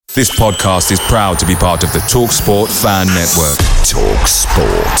This podcast is proud to be part of the TalkSport Fan Network.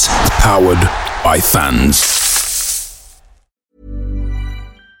 TalkSport. Powered by fans.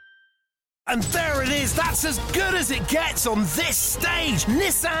 And there it is, that's as good as it gets on this stage.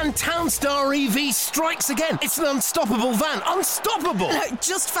 Nissan Townstar EV strikes again. It's an unstoppable van, unstoppable.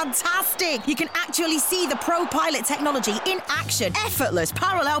 Just fantastic. You can actually see the ProPilot technology in action. Effortless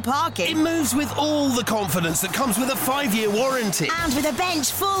parallel parking. It moves with all the confidence that comes with a 5-year warranty. And with a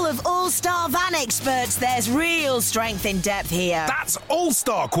bench full of all-star van experts, there's real strength in depth here. That's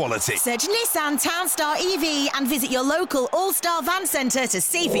all-star quality. Search Nissan Townstar EV and visit your local all-star van centre to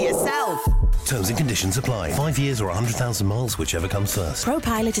see for yourself. Terms and conditions apply. 5 years or 100,000 miles, whichever comes first.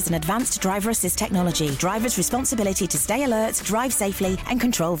 ProPilot is an advanced driver assist technology. Driver's responsibility to stay alert, drive safely, and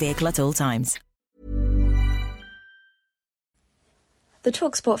control vehicle at all times. The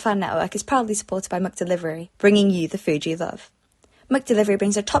TalkSport Fan Network is proudly supported by McDelivery, bringing you the food you love. McDelivery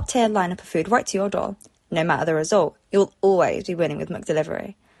brings a top-tier lineup of food right to your door. No matter the result, you'll always be winning with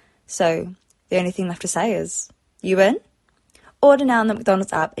McDelivery. So, the only thing left to say is, you win? Order now on the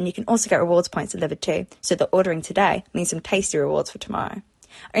McDonald's app, and you can also get rewards points delivered too, so that ordering today means some tasty rewards for tomorrow.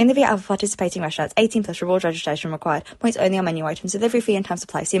 Only via other participating restaurants. 18 plus rewards registration required. Points only on menu items. Delivery fee and time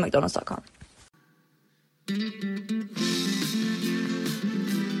supply. See mcdonalds.com.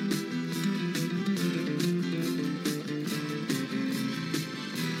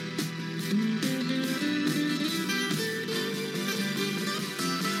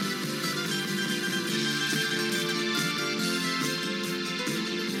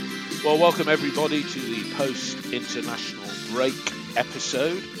 Well, welcome everybody to the post-international break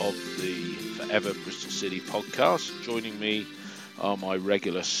episode of the Forever Bristol City podcast. Joining me are my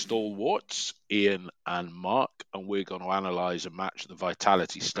regular stalwarts, Ian and Mark, and we're going to analyse a match at the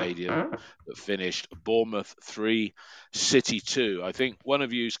Vitality Stadium that finished Bournemouth 3, City 2. I think one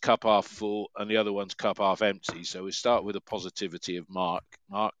of you's cup half full and the other one's cup half empty, so we start with the positivity of Mark.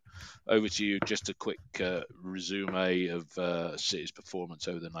 Mark, over to you. Just a quick resume of City's performance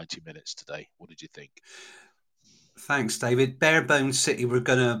over the 90 minutes today. What did you think? Thanks, David. Bare bones City were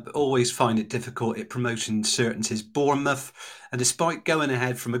going to always find it difficult at promotion certainties. Bournemouth, and despite going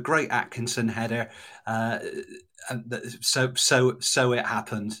ahead from a great Atkinson header, so it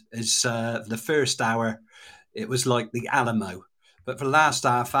happened. Is the first hour, it was like the Alamo. But for the last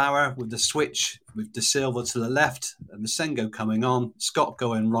half hour, with the switch, with De Silva to the left, and Masengo coming on, Scott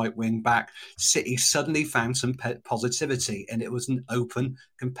going right wing back, City suddenly found some positivity, and it was an open,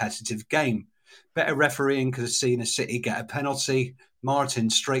 competitive game. Better refereeing could have seen a City get a penalty. Martin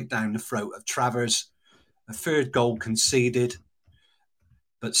straight down the throat of Travers. A third goal conceded,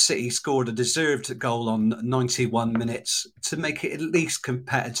 but City scored a deserved goal on 91 minutes to make it at least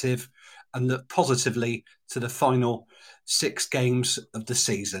competitive and look positively to the final 6 games of the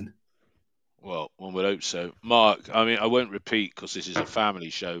season. Well, one would hope so. Mark, I mean, I won't repeat because this is a family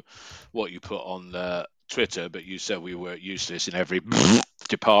show what you put on Twitter, but you said we were useless in every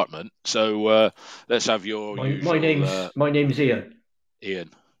department. So let's have your usual... My name's Ian. Ian.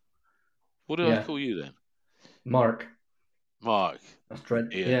 What did I call you then? Mark. That's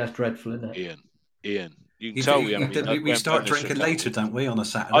dreadful, isn't it? Ian. You can tell we start drinking later, don't we, on a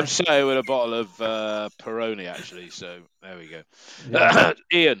Saturday? I'm sat with a bottle of Peroni, actually, so there we go. Yeah.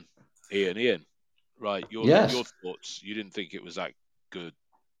 Ian. Right, your thoughts. You didn't think it was that good?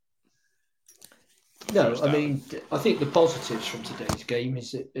 No, I mean, I think the positives from today's game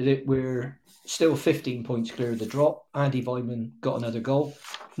is that we're still 15 points clear of the drop. Andy Weimann got another goal.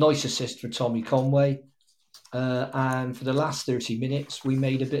 Nice assist for Tommy Conway. And for the last 30 minutes, we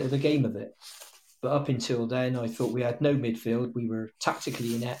made a bit of a game of it. But up until then, I thought we had no midfield. We were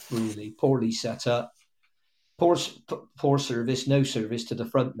tactically inept, really, poorly set up. Poor service, no service to the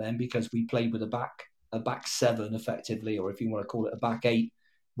front men because we played with a back 7 effectively, or if you want to call it a back 8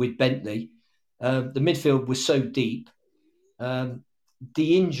 with Bentley. The midfield was so deep. The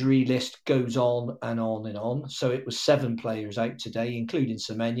injury list goes on and on and on. So it was 7 players out today, including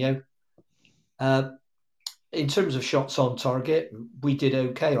Semenyo. In terms of shots on target, we did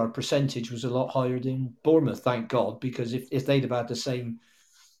okay. Our percentage was a lot higher than Bournemouth, thank God, because if they'd have had the same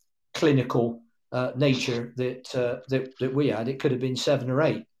clinical nature that we had, it could have been 7 or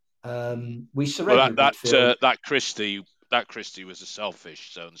 8. We surrendered. Well, that Christie was a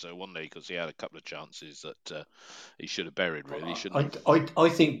selfish so-and-so, wasn't he? Because he had a couple of chances that he should have buried, really, shouldn't he? I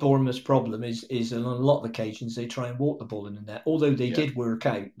think Bournemouth's problem is on a lot of occasions they try and walk the ball in the net. Although they did work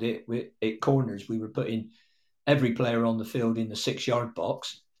out at corners, we were putting every player on the field in the 6-yard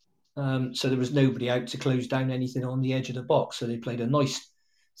box. So there was nobody out to close down anything on the edge of the box. So they played a nice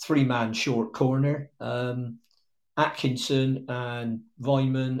 3-man short corner. And Atkinson and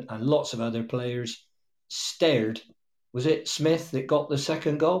Weimann and lots of other players stared. Was it Smith that got the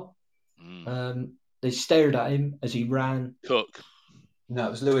second goal? They stared at him as he ran. Cook. No,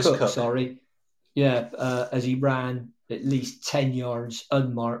 it was Lewis Cook. Sorry. Yeah, as he ran at least 10 yards,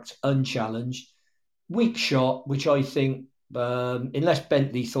 unmarked, unchallenged. Weak shot, which I think, unless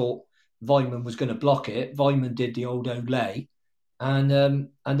Bentley thought Weimann was going to block it, Weimann did the old Olay, and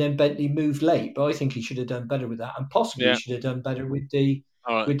then Bentley moved late. But I think he should have done better with that, and possibly he should have done better with the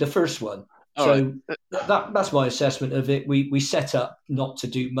first one. That's my assessment of it. We set up not to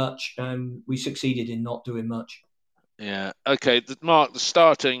do much, and we succeeded in not doing much. Yeah. Okay, Mark, the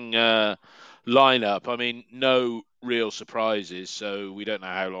starting lineup. I mean, no real surprises. So we don't know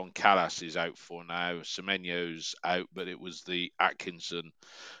how long Callas is out for now. Semenyo's out, but it was the Atkinson,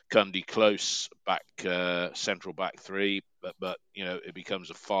 Cundy Close back central back three. But it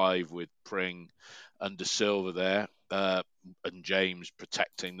becomes a 5 with Pring and De Silva there, and James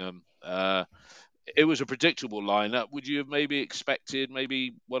protecting them. It was a predictable lineup. Would you have maybe expected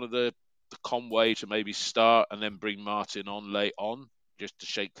one of the Conway to maybe start and then bring Martin on late on just to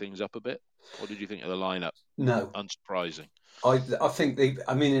shake things up a bit? What did you think of the lineup? No. Unsurprising. I think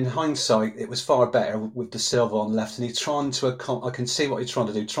in hindsight, it was far better with De Silva on left, and he's trying to I can see what he's trying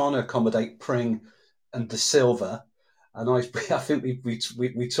to do, trying to accommodate Pring and De Silva. And I think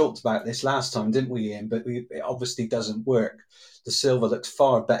we talked about this last time, didn't we, Ian? But it obviously doesn't work. De Silva looks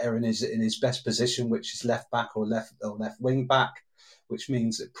far better in his best position, which is left back or left wing back, which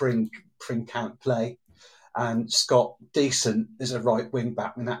means that Pring can't play, and Scott decent as a right wing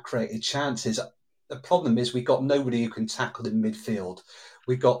back, and that created chances. The problem is we got nobody who can tackle in midfield.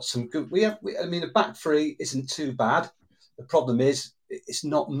 We got some good. The back three isn't too bad. The problem is it's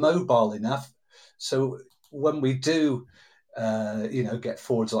not mobile enough. So when we do, get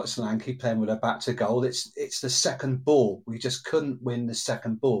forwards like Solanke playing with her back to goal, it's the second ball. We just couldn't win the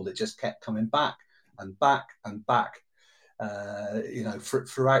second ball. It just kept coming back and back and back.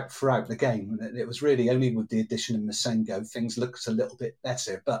 Throughout the game. It was really only with the addition of Masengo things looked a little bit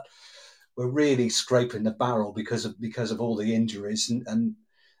better, but we're really scraping the barrel because of all the injuries, and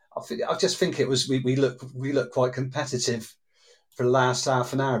I just think it was we look quite competitive for the last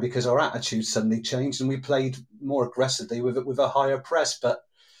half an hour because our attitude suddenly changed and we played more aggressively with a higher press. But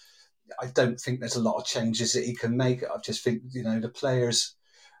I don't think there's a lot of changes that he can make. I just think the players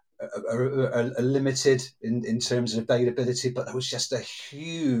are limited in terms of availability, but there was just a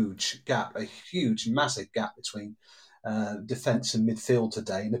huge gap, massive gap between defence and midfield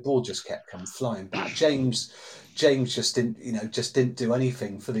today, and the ball just kept coming flying back. James just didn't do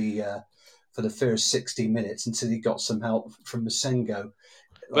anything for the first 60 minutes until he got some help from Masengo.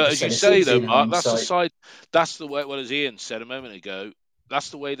 But as you say though, Mark, that's the side. That's the way. Well, as Ian said a moment ago, that's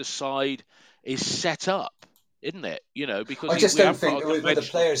the way the side is set up, isn't it? Because I just don't think with the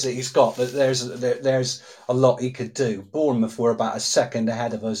players that he's got that there's a lot he could do. Bournemouth were about a second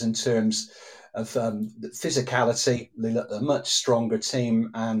ahead of us in terms of physicality. They looked a much stronger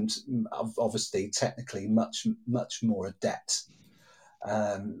team and obviously technically much more adept.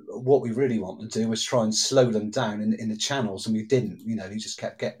 What we really want to do was try and slow them down in the channels, and we didn't. He just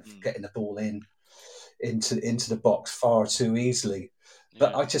kept getting the ball into the box far too easily.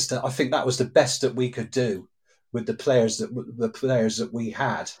 But I think that was the best that we could do with the players that we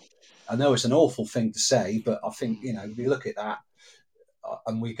had. I know it's an awful thing to say, but I think we look at that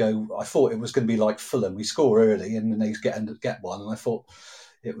and we go. I thought it was going to be like Fulham. We score early and then they get one, and I thought.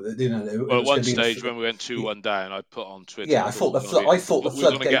 At one stage when we went 2-1 down, I put on Twitter. Yeah, I thought the floodgates were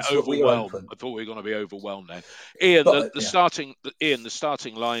open. I thought we were going to be overwhelmed then. Ian, the starting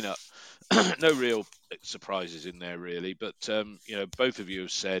lineup. No real surprises in there really, but both of you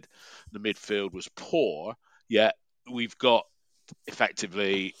have said the midfield was poor. Yet we've got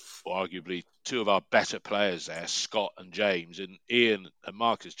effectively, or arguably, two of our better players there, Scott and James. And Ian and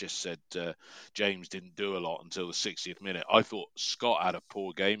Marcus just said James didn't do a lot until the 60th minute. I thought Scott had a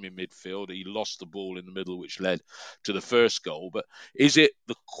poor game in midfield. He lost the ball in the middle, which led to the first goal. But is it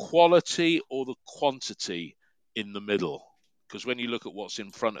the quality or the quantity in the middle? Because when you look at what's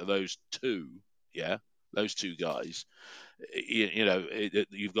in front of those two guys,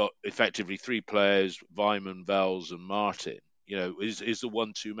 you've got effectively three players: Weimann, Vels, and Martin. Is the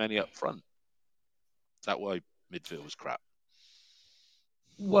one too many up front? Is that why midfield was crap?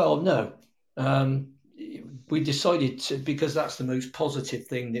 Well, no. We decided to, because that's the most positive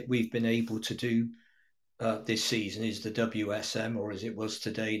thing that we've been able to do this season is the WSM, or as it was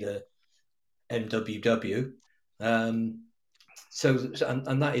today, the MWW. And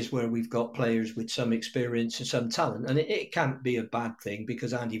that is where we've got players with some experience and some talent. And it can't be a bad thing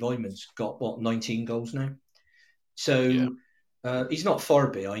because Andy Weimann's got, 19 goals now? So he's not far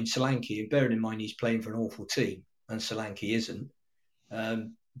behind Solanke. And bearing in mind he's playing for an awful team, and Solanke isn't.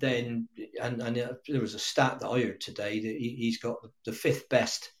 Then there was a stat that I heard today that he's got the fifth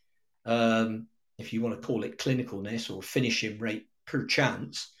best, if you want to call it clinicalness or finishing rate per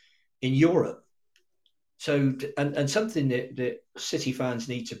chance in Europe. So, and something that City fans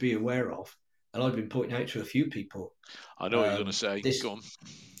need to be aware of, and I've been pointing out to a few people. I know what you're going to say. Go on.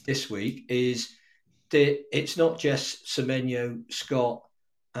 This week is that it's not just Semenyo, Scott,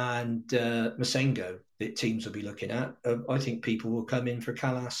 and Masengo that teams will be looking at. I think people will come in for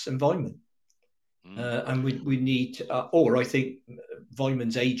Kalas and Weimann. And we need, or I think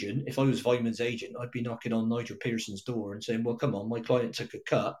Weimann's agent, if I was Weimann's agent, I'd be knocking on Nigel Pearson's door and saying, well, come on, my client took a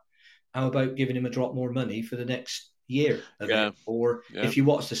cut. How about giving him a drop more money for the next year of it? Or if you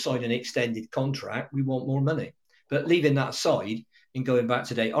want us to sign an extended contract, we want more money. But leaving that aside and going back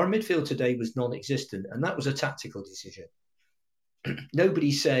today, our midfield today was non-existent, and that was a tactical decision.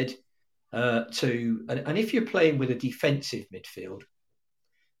 Nobody said and if you're playing with a defensive midfield,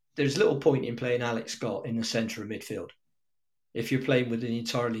 there's little point in playing Alex Scott in the centre of midfield. If you're playing with an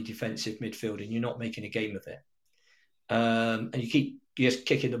entirely defensive midfield and you're not making a game of it, and you keep just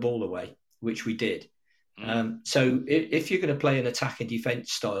kicking the ball away, which we did. So if you're going to play an attack and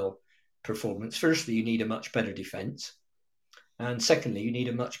defence style performance, firstly, you need a much better defence. And secondly, you need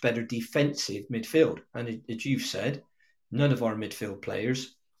a much better defensive midfield. And as you've said, none of our midfield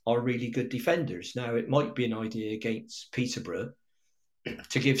players are really good defenders. Now, it might be an idea against Peterborough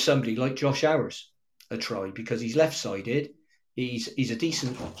to give somebody like Josh Hours a try, because he's left-sided, he's a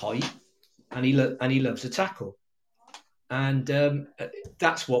decent height, and he loves a tackle. And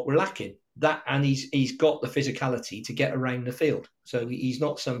that's what we're lacking. That, and he's got the physicality to get around the field. So he's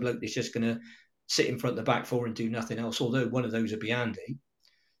not some bloke that's just going to sit in front of the back four and do nothing else, although one of those would be handy.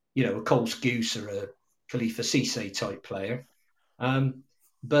 You know, a Cole Skuse or a Khalifa Cisse type player.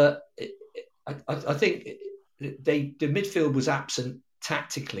 But I think the midfield was absent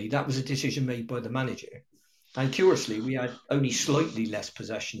tactically. That was a decision made by the manager. And curiously, we had only slightly less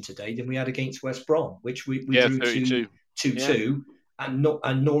possession today than we had against West Brom, which we drew 2-2,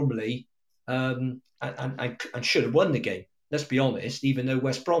 and normally and should have won the game. Let's be honest, even though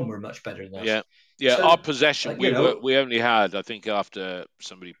West Brom were much better than us. Yeah, so, our possession, we only had, I think after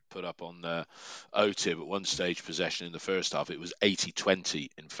somebody put up on OTIB at one stage, possession in the first half, it was 80-20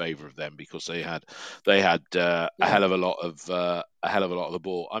 in favour of them, because they had a hell of a lot of the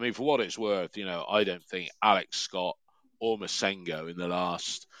ball. I mean, for what it's worth, you know, I don't think Alex Scott or Masengo in the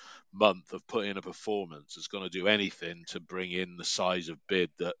last month of putting in a performance is going to do anything to bring in the size of bid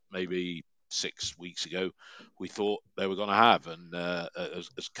that maybe 6 weeks ago we thought they were going to have, and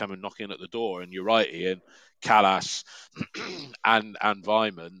has come and knocking at the door. And you're right, Ian, Kalas and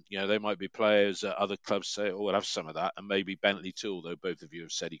Weimann, you know, they might be players that other clubs say, oh, we'll have some of that, and maybe Bentley too, although both of you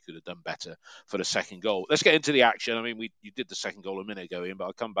have said he could have done better for the second goal. Let's get into the action. I mean, you did the second goal a minute ago, Ian, but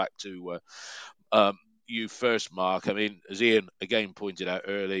I'll come back to you first, Mark. I mean, as Ian again pointed out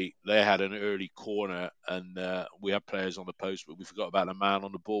early, they had an early corner, and we had players on the post, but we forgot about a man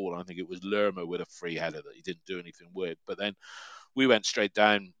on the ball. And I think it was Lerma with a free header that he didn't do anything with. But then we went straight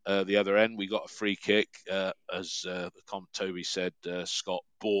down the other end. We got a free kick. As Toby said, Scott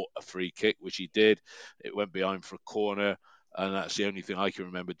bought a free kick, which he did. It went behind for a corner, and that's the only thing I can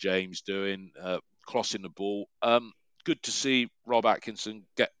remember James doing, crossing the ball. Good to see Rob Atkinson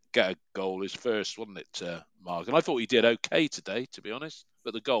get a goal, his first, wasn't it, Mark? And I thought he did okay today, to be honest.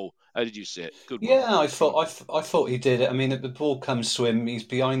 But the goal, how did you see it? Good one. Yeah, I thought he did it. I mean, the ball comes to him. He's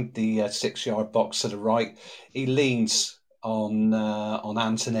behind the 6-yard box to the right. He leans on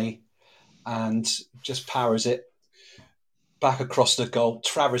Anthony and just powers it back across the goal.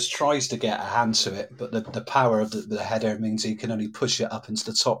 Travers tries to get a hand to it, but the power of the header means he can only push it up into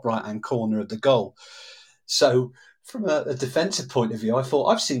the top right-hand corner of the goal. So, from a defensive point of view, I thought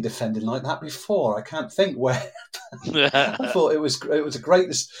I've seen defending like that before. I can't think where. I thought it was a great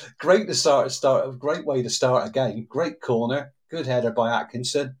way to start a game. Great corner, good header by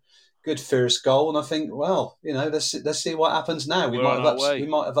Atkinson, good first goal, and I think, well, you know, let's see what happens now. We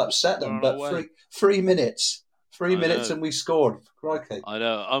might have upset them, but 3 minutes. 3 minutes and we scored. Crikey. I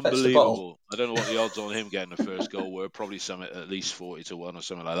know, unbelievable. I don't know what the odds on him getting the first goal were. Probably something at least 40-1 or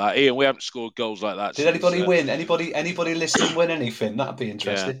something like that. Ian, we haven't scored goals like that. Did anybody win? Anybody listening win anything? That'd be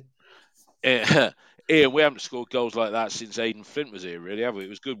interesting. Yeah. Ian, we haven't scored goals like that since Aidan Flint was here, really, have we? It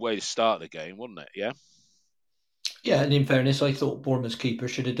was a good way to start the game, wasn't it? Yeah. Yeah, and in fairness, I thought Bournemouth's keeper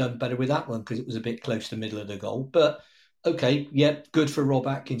should have done better with that one because it was a bit close to the middle of the goal. But okay, yeah, good for Rob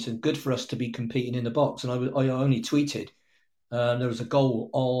Atkinson. Good for us to be competing in the box. And I only tweeted. There was a goal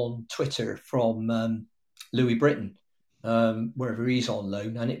on Twitter from Louis Britton, wherever he's on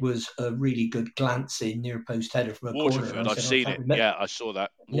loan, and it was a really good glance in near post header from a Waterford, corner. I've seen it. Yeah, I saw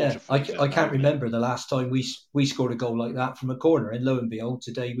that. Yeah, I can't remember the last time we scored a goal like that from a corner, and lo and behold,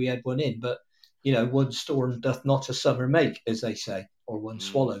 today we had one in. But one storm doth not a summer make, as they say, or one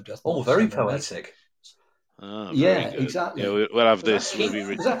swallow doth not. Oh, very poetic. Yeah, exactly. Yeah, we'll have this. We'll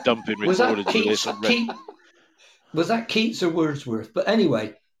be dumping recordings of this. Was that Keats or Wordsworth? But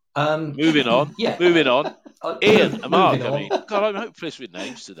anyway, moving on. Yeah, moving on. Ian, Mark. I mean, God, I'm hopeless with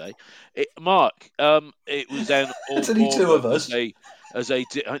names today. Mark, it was then all it's only two of us. I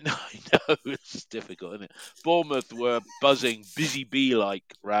know it's difficult, isn't it? Bournemouth were buzzing, busy bee-like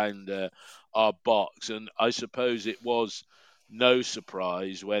round our box, and I suppose it was no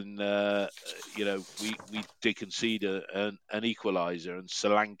surprise when we did concede an equaliser, and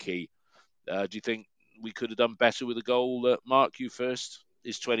Solanke. Do you think we could have done better with a goal? Mark, you first.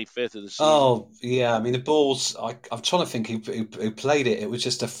 His 25th of the season. Oh yeah, I mean the balls. I'm trying to think who played it. It was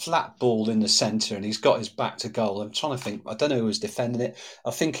just a flat ball in the centre, and he's got his back to goal. I'm trying to think. I don't know who was defending it. I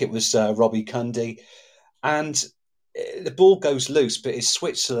think it was Robbie Cundy, and the ball goes loose, but it's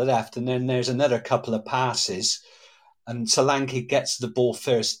switched to the left, and then there's another couple of passes, and Solanke gets the ball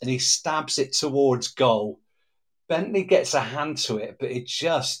first, and he stabs it towards goal. Bentley gets a hand to it, but it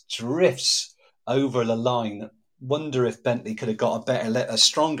just drifts over the line. Wonder if Bentley could have got a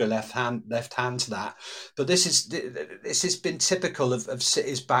stronger left hand to that. But this has been typical of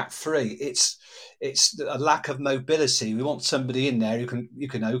City's back three. It's a lack of mobility. We want somebody in there who can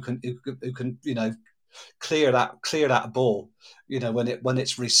clear that ball. When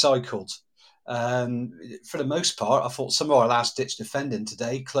it's recycled. For the most part, I thought some of our last-ditch defending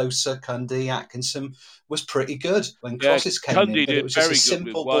today, Closer, Cundy, Atkinson, was pretty good when crosses came Cundy in. But it was just a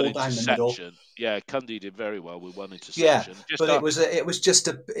simple ball down the middle. Yeah, Cundy did very well with one interception. Yeah, but it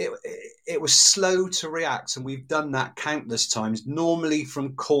was slow to react, and we've done that countless times. Normally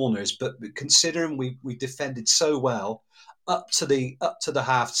from corners, but considering we defended so well up to the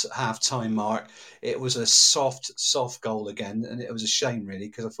half time mark, it was a soft goal again, and it was a shame really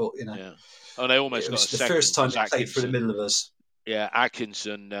because I thought Yeah. Oh, they almost got a second. The first time they played through the middle of us. Yeah,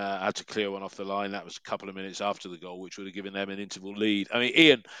 Atkinson had to clear one off the line. That was a couple of minutes after the goal, which would have given them an interval lead. I mean,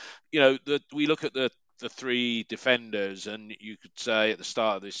 Ian, we look at the three defenders, and you could say at the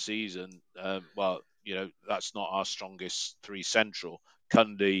start of this season, that's not our strongest three central.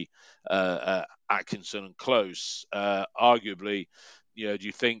 Cundy, Atkinson, and Close. Arguably, do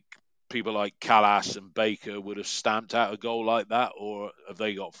you think people like Callas and Baker would have stamped out a goal like that, or have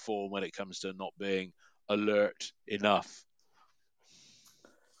they got form when it comes to not being alert enough?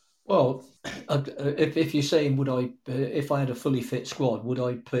 Well, if you're saying if I had a fully fit squad, would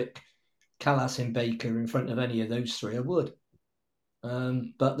I pick Callas and Baker in front of any of those three? I would,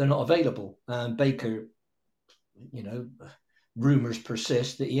 but they're not available. And Baker, rumours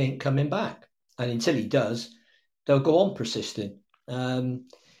persist that he ain't coming back, and until he does, they'll go on persisting.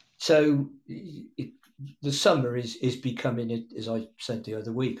 So the summer is becoming, as I said the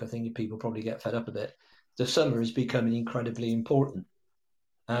other week, I think people probably get fed up with it. The summer is becoming incredibly important.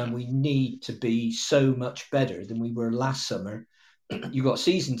 And we need to be so much better than we were last summer. You got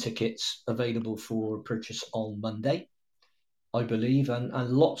season tickets available for purchase on Monday, I believe. And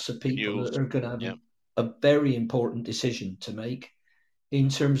lots of people are going to have a very important decision to make in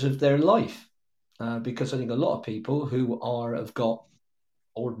terms of their life. Because I think a lot of people who have got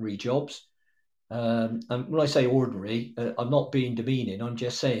ordinary jobs. And when I say ordinary, I'm not being demeaning. I'm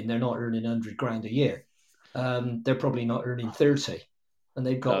just saying they're not earning $100,000 a year. They're probably not earning 30, and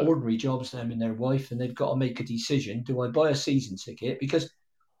they've got ordinary jobs, them and their wife, and they've got to make a decision. Do I buy a season ticket? Because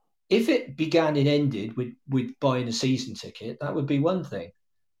if it began and ended with buying a season ticket, that would be one thing.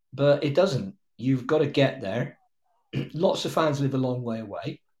 But it doesn't. You've got to get there. Lots of fans live a long way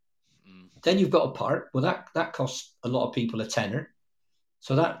away. Then you've got a park. Well, that costs a lot of people a tenner.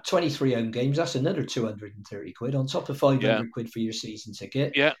 So that 23 home games, that's another 230 quid on top of 500 quid for your season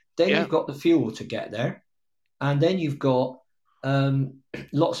ticket. Yeah. Then you've got the fuel to get there. And then you've got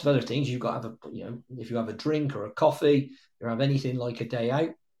lots of other things. You've got to have if you have a drink or a coffee, or have anything like a day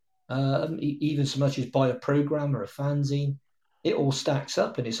out, even so much as buy a programme or a fanzine, it all stacks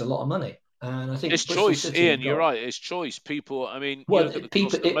up and it's a lot of money. And I think it's choice, Ian. You're right. It's choice. People. I mean,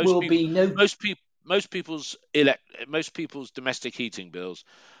 most people's domestic heating bills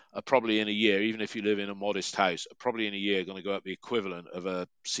are probably in a year, even if you live in a modest house, are probably in a year going to go up the equivalent of a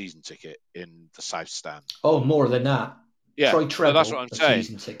season ticket in the South Stand. Oh, more than that. Yeah, try treble that's what I'm a saying.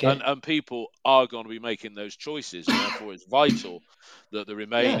 season ticket. And people are going to be making those choices, and therefore it's vital that the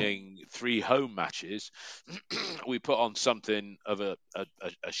remaining 3 home matches we put on something of a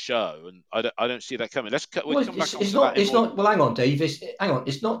show, and I don't see that coming. We'll come back on to that. Well, hang on, Dave. Hang on.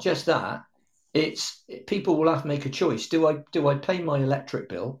 It's not just that. People will have to make a choice. Do I pay my electric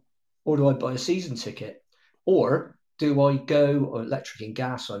bill, or do I buy a season ticket, or do I go electric and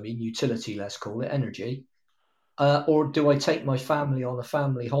gas? I mean utility, let's call it energy. Or do I take my family on a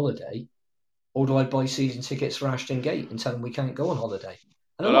family holiday, or do I buy season tickets for Ashton Gate and tell them we can't go on holiday?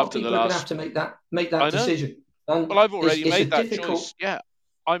 And a lot of people are going to have to make that decision. And well, I've already made that difficult choice. Yeah,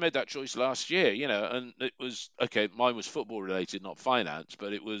 I made that choice last year, and it was okay. Mine was football related, not finance,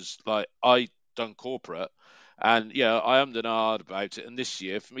 but it was like I done corporate, and I ummed and ahed about it. And this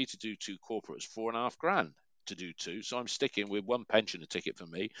year, for me to do 2 corporates, $4,500 to do 2. So I'm sticking with 1 pensioner ticket for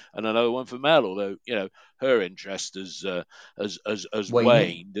me and another one for Mel. Although her interest has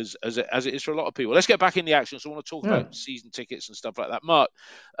waned as it is for a lot of people. Let's get back in the action. So I want to talk about season tickets and stuff like that. Mark,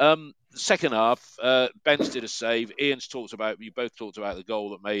 second half, Ben's did a save. Ian's talked about. You both talked about the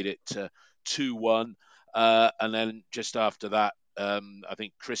goal that made it 2-1, and then just after that, I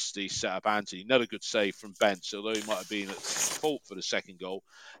think Christie set up Anthony. Another good save from Ben. So although he might have been at fault for the second goal,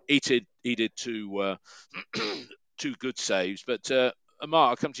 he did 2 good saves. But Mark,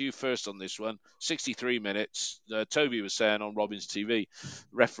 I'll come to you first on this one. 63 minutes. Toby was saying on Robin's TV,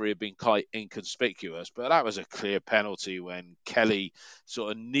 referee had been quite inconspicuous, but that was a clear penalty when Kelly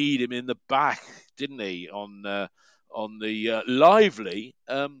sort of kneed him in the back, didn't he? On the lively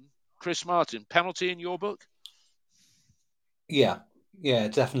Chris Martin penalty in your book. Yeah,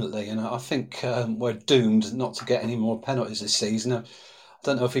 definitely. And I think we're doomed not to get any more penalties this season. I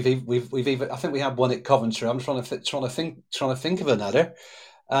don't know if we've even. I think we had one at Coventry. I'm trying to think of another.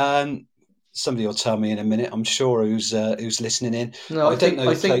 Somebody will tell me in a minute. I'm sure who's listening in. No, I think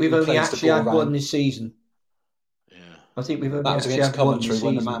we've only actually had one this season. Yeah, I think we've only that was against Coventry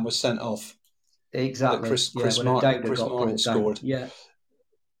when the man was sent off. Exactly. Chris Martin scored.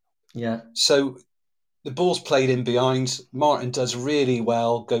 Yeah. So the ball's played in behind. Martin does really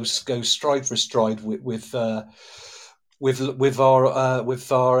well. Goes stride for stride with our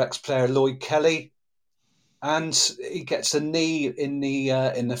ex-player Lloyd Kelly, and he gets a knee in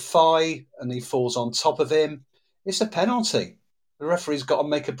the thigh, and he falls on top of him. It's a penalty. The referee's got to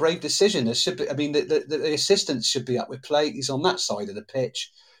make a brave decision. There should be. I mean, the assistants should be up with play. He's on that side of the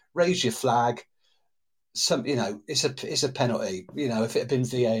pitch. Raise your flag. It's a penalty. If it had been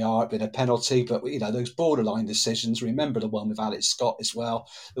VAR, it'd been a penalty. But those borderline decisions. Remember the one with Alex Scott as well.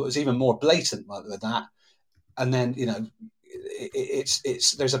 It was even more blatant than that. And then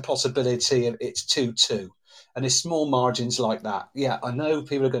there's a possibility of it's 2-2, and it's small margins like that. Yeah, I know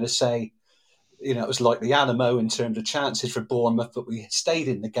people are going to say, it was like the Alamo in terms of chances for Bournemouth, but we stayed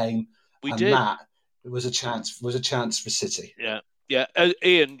in the game. That was a chance for City. Yeah. Yeah,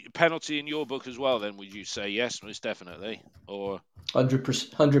 Ian, penalty in your book as well. Then would you say yes, most definitely, or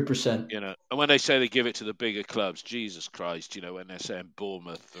 100%? And when they say they give it to the bigger clubs, Jesus Christ, when they're saying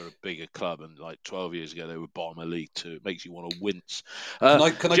Bournemouth are a bigger club, and like 12 years ago they were bottom of League 2, it makes you want to wince. Can I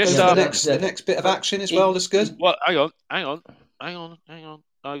go to the next bit of action as well? That's good. Well, hang on. I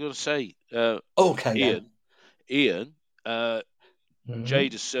got to say, okay, Ian, Jay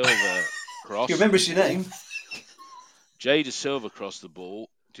De Silva cross. You remember your name? Jay De Silva crossed the ball.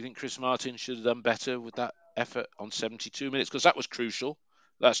 Do you think Chris Martin should have done better with that effort on 72 minutes? Because that was crucial.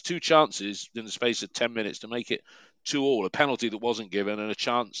 That's 2 chances in the space of 10 minutes to make it 2-2. A penalty that wasn't given and a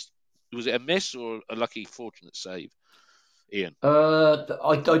chance. Was it a miss or a lucky, fortunate save, Ian? I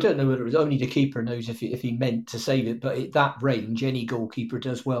don't know whether it was. Only the keeper knows if he meant to save it. But at that range, any goalkeeper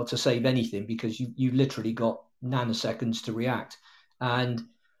does well to save anything because you literally got nanoseconds to react. And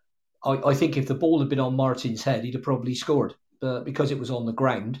I think if the ball had been on Martin's head, he'd have probably scored. But because it was on the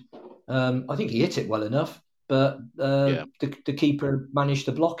ground, I think he hit it well enough. But the keeper managed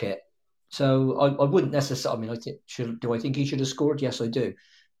to block it. So I wouldn't necessarily. I mean, do I think he should have scored? Yes, I do.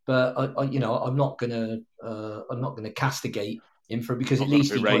 But I'm not gonna castigate him for because at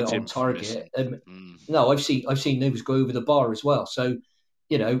least he got it on target. No, I've seen those go over the bar as well. So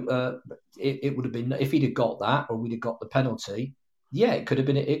it would have been if he'd have got that or we'd have got the penalty. Yeah, it could have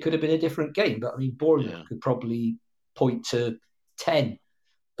been a different game. But I mean, Bournemouth could probably point to 10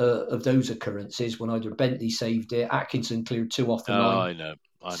 of those occurrences when either Bentley saved it, Atkinson cleared 2 off the line. I know.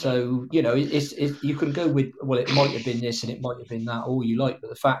 So it's you can go with it might have been this and it might have been that all you like, but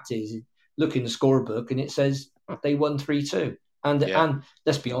the fact is, look in the scorebook and it says they won 3-2, and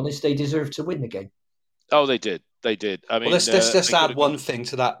let's be honest, they deserved to win the game. Oh, they did. I mean, let's just add one thing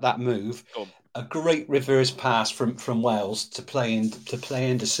to that move. a great reverse pass from Wales to play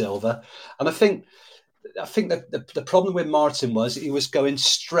into Silva, and I think that the problem with Martin was he was going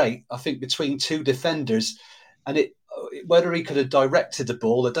straight, I think, between two defenders, and whether he could have directed the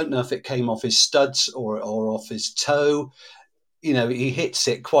ball, I don't know if it came off his studs or off his toe. He hits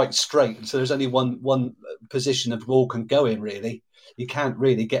it quite straight, so there's only one position the ball can go in, really. You can't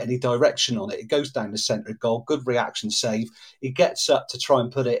really get any direction on it. It goes down the centre goal, good reaction save. He gets up to try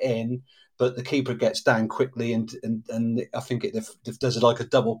and put it in, but the keeper gets down quickly, and I think it does like a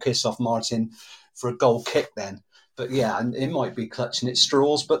double kiss off Martin for a goal kick then. But yeah, and it might be clutching at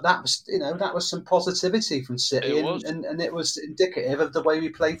straws, but that was some positivity from City, and it was indicative of the way we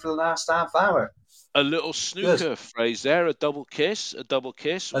played for the last half hour. A little snooker phrase there, a double kiss.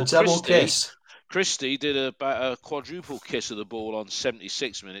 Kiss. Christie did a quadruple kiss of the ball on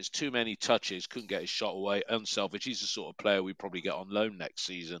 76 minutes. Too many touches, couldn't get his shot away. Unselfish. He's the sort of player we probably get on loan next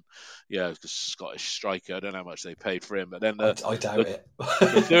season. Yeah, because Scottish striker. I don't know how much they paid for him, but then I doubt it.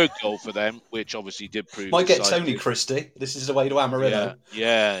 The third goal for them, which obviously did prove might get Tony Christie. This is the way to Amarillo.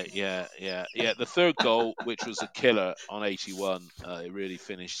 Yeah. The third goal, which was a killer on 81, it really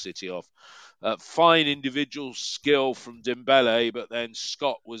finished City off. Fine individual skill from Dembele, but then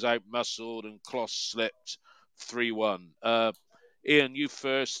Scott was out-muscled and Kloss slipped 3-1. Ian, you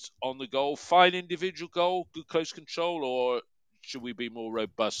first on the goal. Fine individual goal, good close control, or should we be more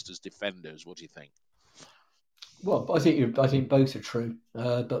robust as defenders? What do you think? Well, I think both are true.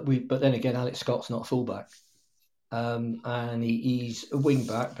 But then again, Alex Scott's not a fullback, and he's a wing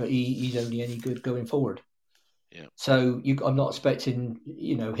back, but he's only any good going forward. Yeah. So I'm not expecting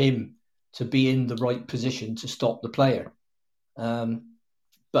him to be in the right position to stop the player.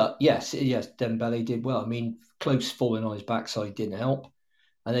 But yes, Dembele did well. I mean, close falling on his backside didn't help.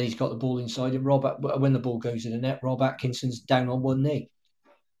 And then he's got the ball inside, and when the ball goes in the net, Rob Atkinson's down on one knee.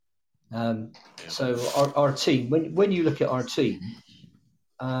 So our team, when you look at our team,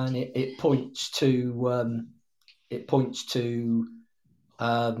 and it points to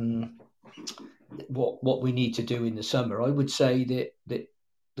what we need to do in the summer, I would say that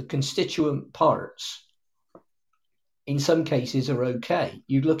the constituent parts, in some cases, are okay.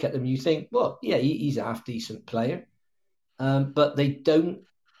 You look at them, you think, well, yeah, he's a half-decent player, but they don't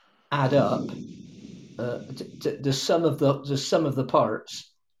add up. The sum of the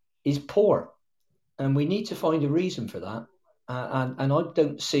parts is poor, and we need to find a reason for that. And I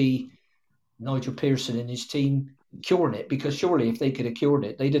don't see Nigel Pearson and his team curing it, because surely if they could have cured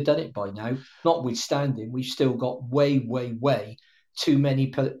it, they'd have done it by now. Notwithstanding, we've still got way too many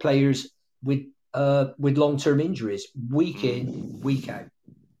players with long-term injuries, week in, week out.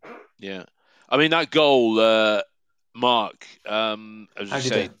 Yeah, I mean that goal, Mark. As you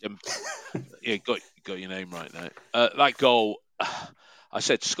say, got your name right now. That goal. I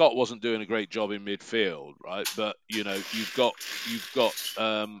said Scott wasn't doing a great job in midfield, right? But you've got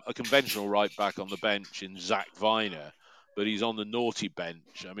a conventional right back on the bench in Zach Viner, but he's on the naughty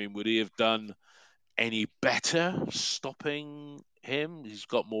bench. I mean, would he have done any better stopping him? He's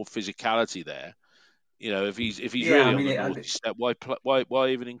got more physicality there. If he's really on the naughty step, why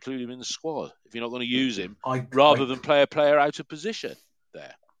even include him in the squad if you're not going to use him rather than play a player out of position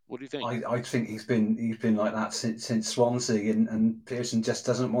there? What do you think? I think he's been like that since Swansea, and Pearson just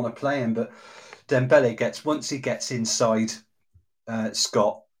doesn't want to play him. But Dembele once he gets inside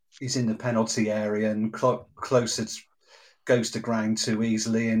Scott, he's in the penalty area, and closer goes to ground too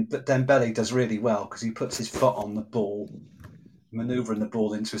easily. But Dembele does really well because he puts his foot on the ball, manoeuvring the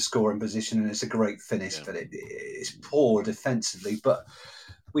ball into a scoring position, and it's a great finish. Yeah. But it's poor defensively. But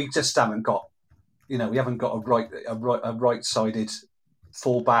we just haven't got, we haven't got a right-sided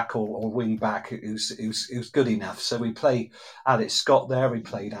full-back or wing-back who's good enough. So we play Alex Scott there. We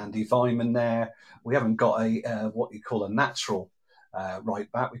played Andy Weimann there. We haven't got what you call a natural right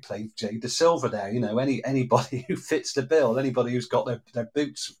back. We played Jay Da Silva there. Anybody who fits the bill, anybody who's got their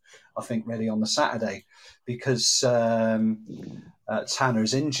boots, I think, ready on the Saturday, because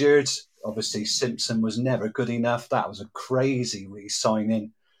Tanner's injured. Obviously, Simpson was never good enough. That was a crazy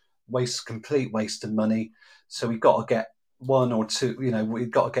re-signing, complete waste of money. So we've got to get one or two. We've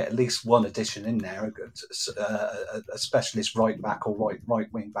got to get at least one addition in there, a specialist right back or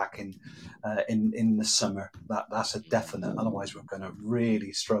right wing back in the summer. That's a definite. Otherwise, we're going to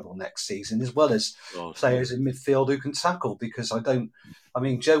really struggle next season, as well as players in midfield who can tackle. Because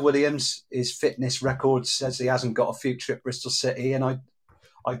Joe Williams, his fitness record says he hasn't got a future at Bristol City, and I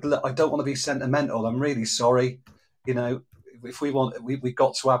don't want to be sentimental. I'm really sorry. If we want, we've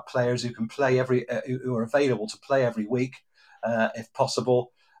got to have players who can play who are available to play every week, if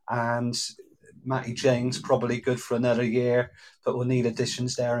possible. And Matty James probably good for another year, but we'll need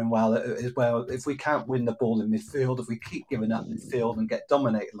additions there and as well. If we can't win the ball in midfield, if we keep giving up midfield and get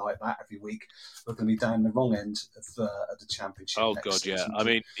dominated like that every week, we're going to be down the wrong end of the Championship. Oh next God, yeah. season. I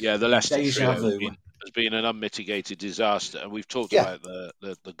mean, yeah, the Leicester Deja trio vu. has been an unmitigated disaster, and we've talked Yeah. about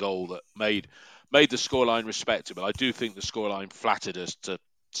the goal that made the scoreline respectable. I do think the scoreline flattered us to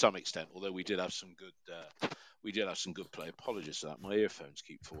some extent, although we did have some good play. Apologies for that. My earphones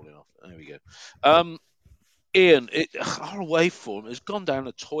keep falling off. There we go. Ian, our away form has gone down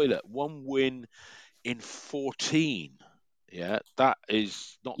the toilet. 1 win in 14. Yeah, that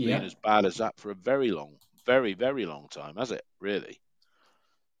is not been as bad as that for a very long time, has it? Really?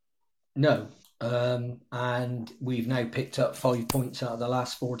 No. And we've now picked up 5 points out of the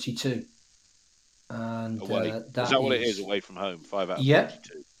last 42. And away. Is that what it is? Away from home, 5 out of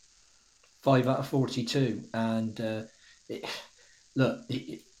 42. 5 out of 42. And look,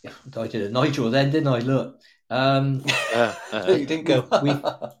 I did a Nigel then, didn't I? Look, you didn't go.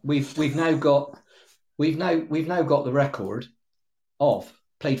 we've now got the record of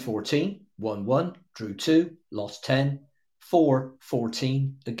played 14, won 1, drew 2, lost 10,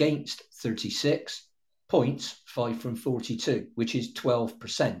 14 against 36, points 5 from 42, which is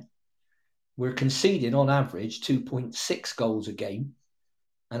 12%. We're conceding on average 2.6 goals a game,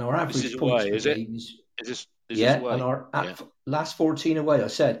 and our average points per game is and our last 14 away. I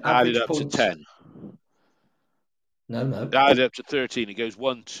said average added up points, to 10. No. Added up to 13. It goes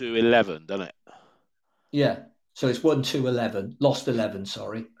 1 to 11, doesn't it? Yeah. So it's 1 to 11. Lost 11.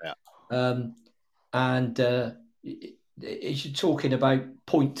 Sorry. Yeah. And you're talking about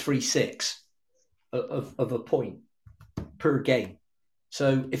 0.36 of a point per game.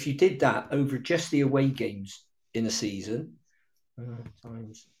 So if you did that over just the away games in a season,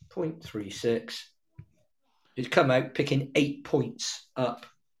 times 0.36, it'd come out picking 8 points up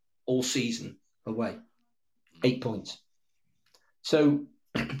all season away. 8 points. So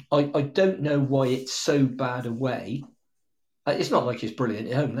I don't know why it's so bad away. It's not like it's brilliant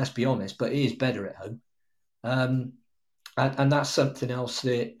at home, let's be honest, but it is better at home. And that's something else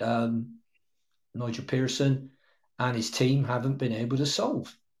that Nigel Pearson and his team haven't been able to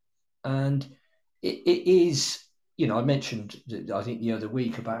solve. And it is, I mentioned, I think the other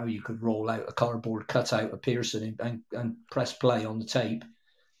week, about how you could roll out a cardboard cutout of Pearson and press play on the tape.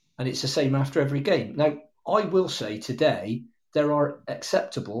 And it's the same after every game. Now, I will say today, there are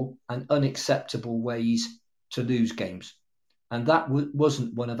acceptable and unacceptable ways to lose games. And that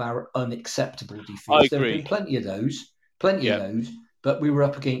wasn't one of our unacceptable defeats. There have been plenty of those, but we were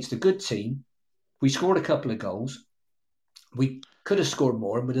up against a good team. We scored a couple of goals. We could have scored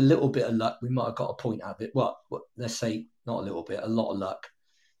more, and with a little bit of luck, we might have got a point out of it. Well, let's say not a little bit, a lot of luck.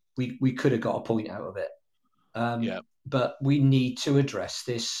 We could have got a point out of it. But we need to address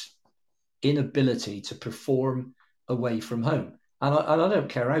this inability to perform away from home. And I don't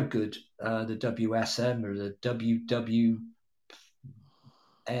care how good the WSM or the WWM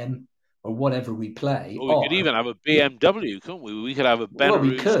or whatever we play. Well, we could even have a BMW, couldn't we? We could have a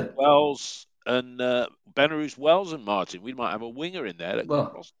Belarus, Wells, and Belarus, Wells, and Martin. We might have a winger in there that can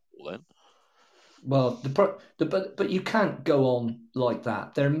cross the ball then. Well, but you can't go on like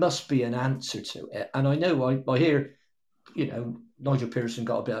that. There must be an answer to it. And I know I hear, Nigel Pearson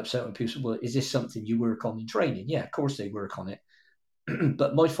got a bit upset when people said, well, is this something you work on in training? Yeah, of course they work on it.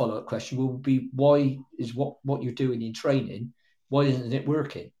 But my follow-up question will be, why is what you're doing in training, why isn't it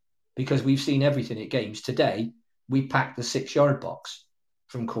working? Because we've seen everything at games. Today, we packed the 6-yard box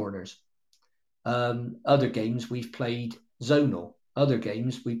from corners. Other games, we've played zonal. Other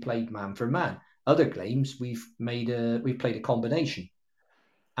games, we played man for man. Other games, we've played a combination.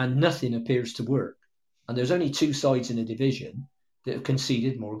 And nothing appears to work. And there's only 2 sides in the division that have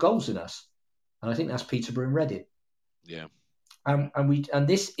conceded more goals than us. And I think that's Peterborough and Reading. Yeah. And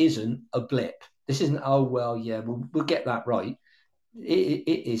this isn't a blip. This isn't, we'll get that right.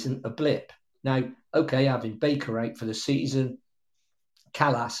 It isn't a blip. Now, okay, having Baker out for the season,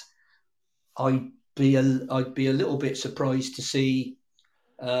 Callas, I'd be a little bit surprised to see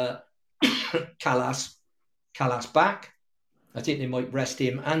Callas back. I think they might rest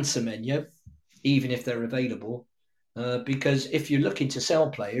him and Semenyo, even if they're available. Because if you're looking to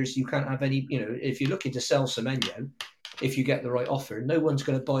sell players, you can't have any, if you're looking to sell Semenyo, if you get the right offer, no one's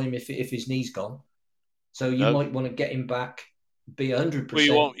going to buy him if his knee's gone. So you might want to get him back, be 100%.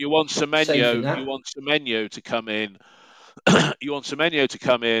 Well, you want Semenyo. You want Semenyo to come in. You want Semenyo to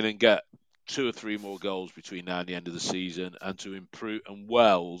come in and get 2 or 3 more goals between now and the end of the season, and to improve. And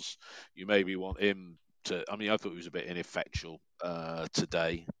Wells, you maybe want him to. I mean, I thought he was a bit ineffectual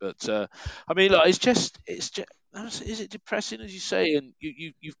today, but I mean, look, it's just is it depressing, as you say? And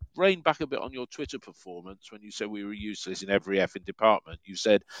you've reined back a bit on your Twitter performance when you said we were useless in every effing department. You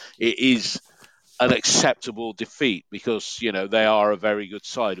said it is an acceptable defeat because they are a very good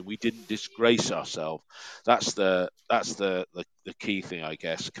side and we didn't disgrace ourselves. That's the key thing, I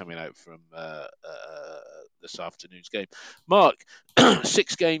guess, coming out from this afternoon's game. Mark,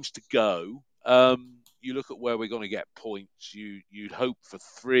 6 games to go. You look at where we're going to get points. You'd hope for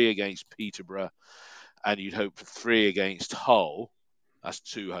 3 against Peterborough, and you'd hope for 3 against Hull. That's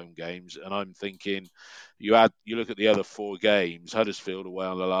 2 home games. And I'm thinking, you look at the other 4 games. Huddersfield away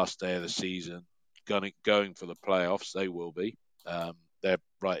on the last day of the season, going for the playoffs. They will be. They're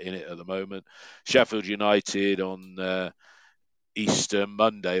right in it at the moment. Sheffield United on Easter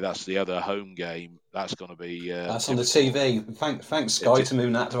Monday. That's the other home game. That's going to be. That's on the TV. Thanks Sky to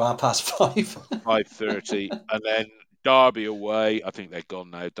move that to 5:30. 5:30, and then Derby away. I think they're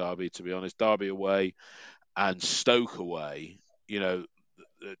gone now. Derby, to be honest. Derby away, and Stoke away. Do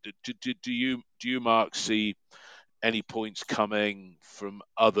you, Mark, see any points coming from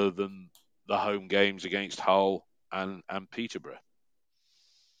other than the home games against Hull and Peterborough?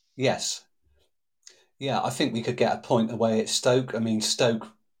 Yes. Yeah, I think we could get a point away at Stoke. I mean, Stoke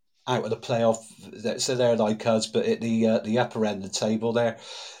out of the playoff, so they're like us, but at the upper end of the table, they're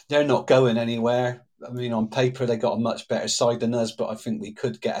not going anywhere. I mean, on paper, they got a much better side than us, but I think we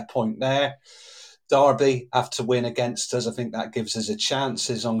could get a point there. Derby have to win against us. I think that gives us a chance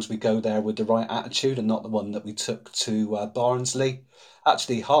as long as we go there with the right attitude and not the one that we took to Barnsley.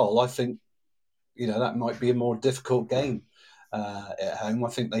 Actually, Hull, I think, that might be a more difficult game at home. I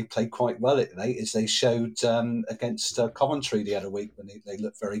think they played quite well at late, as they showed against Coventry the other week when they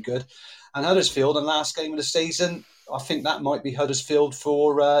looked very good. And Huddersfield, the last game of the season, I think that might be Huddersfield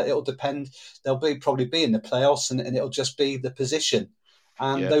for. It'll depend. They'll probably be in the playoffs, and it'll just be the position.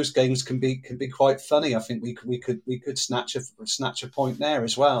 And those games can be quite funny. I think we could snatch a point there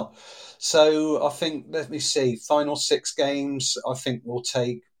as well. So I think, let me see, final 6 games. I think we'll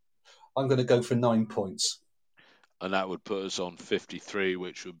take. I'm going to go for 9 points. And that would put us on 53,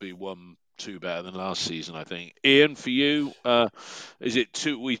 which would be 1-2 better than last season, I think. Ian, for you, is it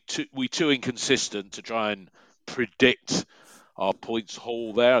too inconsistent to try and predict our points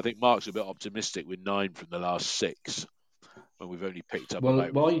haul there? I think Mark's a bit optimistic with 9 from the last 6, when we've only picked up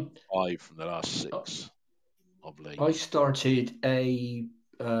about 5 from the last 6 of late. I started a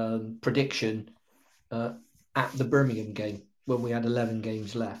prediction at the Birmingham game when we had 11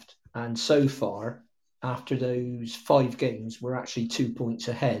 games left. And so far, after those 5 games, we're actually 2 points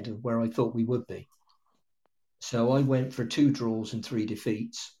ahead of where I thought we would be. So I went for 2 draws and 3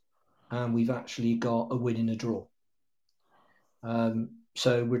 defeats, and we've actually got a win and a draw.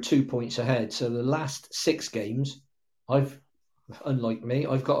 So we're 2 points ahead. So the last 6 games, unlike me,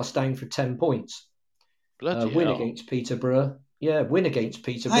 I've got us down for 10 points. Win against Peterborough. Yeah, win against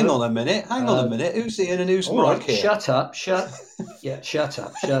Peterborough. Hang on a minute. Who's Ian and who's Mark here? Shut up. Shut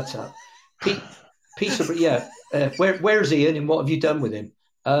up. Peterborough, yeah. Where's Ian and what have you done with him?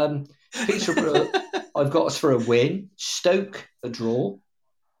 Peterborough, I've got us for a win. Stoke, a draw.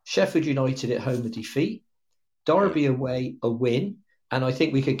 Sheffield United at home, a defeat. Derby away, a win. And I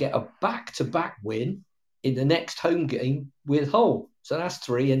think we could get a back-to-back win in the next home game with Hull. So that's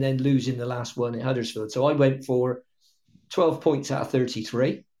 3, and then losing the last one at Huddersfield. So I went for 12 points out of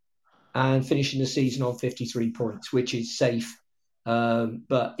 33 and finishing the season on 53 points, which is safe.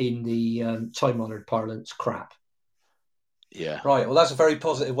 But in the time-honoured parlance, crap. Yeah. Right. Well, that's a very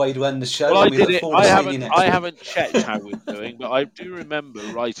positive way to end the show. Well, I haven't checked how we're doing, but I do remember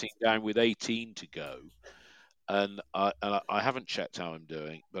writing down with 18 to go, and I haven't checked how I'm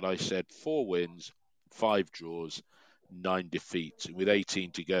doing, but I said 4 wins, 5 draws, 9 defeats. And with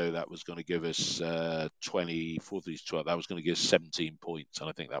 18 to go, that was going to give us 20, 40, 12. That was going to give us 17 points, and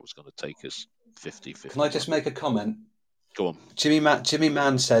I think that was going to take us 50-50. Can I just make a comment? Go on. Jimmy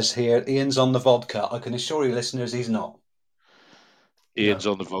Mann says here, Ian's on the vodka. I can assure you, listeners, he's not. Ian's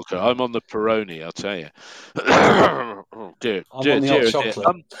on the vodka. I'm on the Peroni, I'll tell you. Oh, dear. I'm on the hot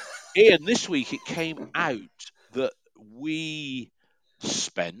chocolate. Ian, this week it came out that we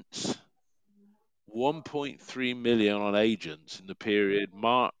spent 1.3 million on agents in the period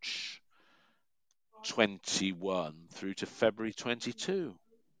March 21 through to February 22.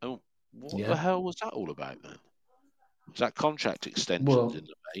 Oh, what the hell was that all about then? Was that contract extensions in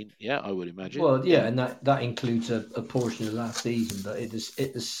the main? Yeah, I would imagine. Well, yeah, and that includes a portion of last season, but it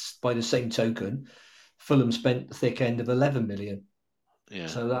is by the same token, Fulham spent the thick end of 11 million. Yeah.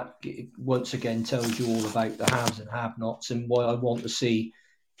 So that once again tells you all about the haves and have-nots and why I want to see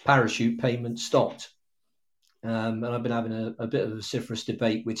parachute payments stopped. and I've been having a bit of a vociferous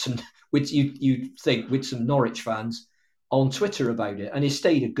debate with some with some Norwich fans on Twitter about it, and it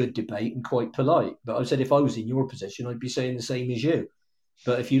stayed a good debate and quite polite. But I said if I was in your position, I'd be saying the same as you.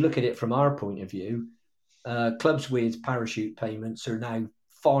 But if you look at it from our point of view, clubs with parachute payments are now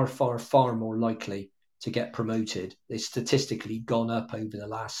far, far, far more likely to get promoted. They've statistically gone up over the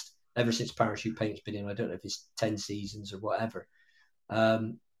last, ever since parachute payments been in. I don't know if it's 10 seasons or whatever.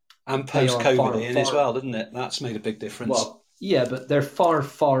 And post-COVID in as well, didn't it? That's made a big difference. Well, yeah, but they're far,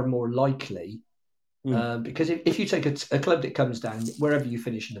 far more likely. Because if you take a club that comes down, wherever you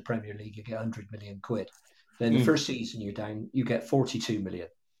finish in the Premier League, you get 100 million quid. Then the first season you're down, you get 42 million.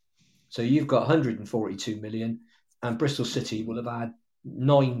 So you've got 142 million, and Bristol City will have had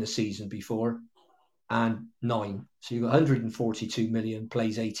 9 the season before, and 9. So you've got 142 million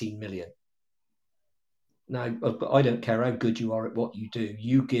plays 18 million. Now, I don't care how good you are at what you do.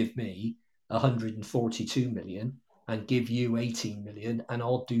 You give me 142 million and give you 18 million, and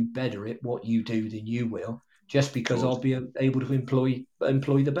I'll do better at what you do than you will, just because I'll be able to employ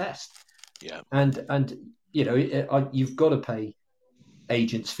the best. Yeah. And you know, you've got to pay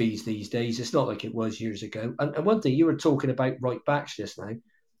agents' fees these days. It's not like it was years ago. And one thing, you were talking about right backs just now.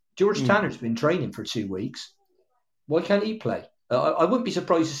 George Tanner's been training for 2 weeks. Why can't he play? I wouldn't be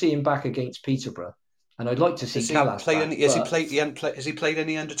surprised to see him back against Peterborough. And I'd like to see Callas back. Has he played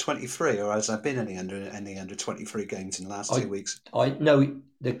any under 23, or has there been any under 23 games in the last 2 weeks? No.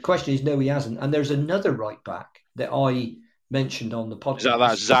 The question is no, he hasn't. And there's another right back that I mentioned on the podcast. Is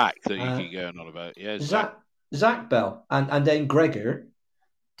that Zach that you keep going on about? Yeah, Zach Bell, and then Gregor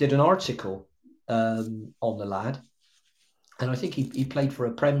did an article on the lad, and I think he played for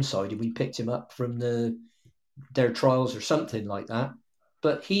a Prem side, and we picked him up from their trials or something like that.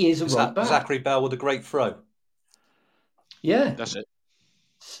 But he is right back. Zachary Bell with a great throw. Yeah, that's it.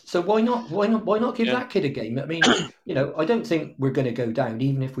 So why not give that kid a game? I mean, you know, I don't think we're going to go down,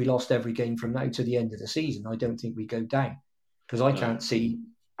 even if we lost every game from now to the end of the season. I don't think we go down, because I can't see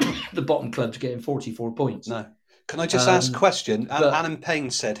the bottom clubs getting 44 points. No. Can I just ask a question? Alan Payne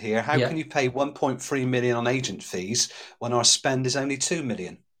said here, how can you pay 1.3 million on agent fees when our spend is only 2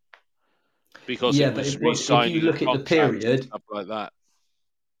 million? Because if you look at the period, stuff like that.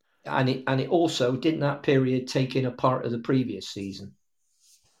 And it also, didn't that period take in a part of the previous season?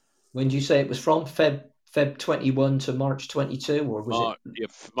 When did you say it was from? Feb 21 to March 22, or was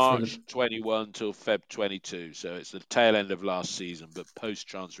it? March 21 till Feb 22. So it's the tail end of last season, but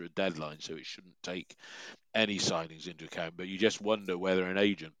post-transfer deadline, so it shouldn't take any signings into account. But you just wonder whether an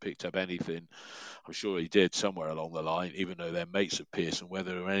agent picked up anything. I'm sure he did somewhere along the line, even though they're mates of Pearson,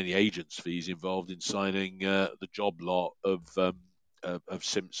 whether there were any agents' fees involved in signing the job lot of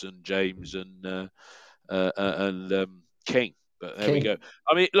Simpson, James, and King. But there we go.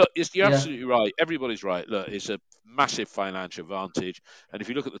 I mean, look, you're absolutely right. Everybody's right. Look, it's a massive financial advantage. And if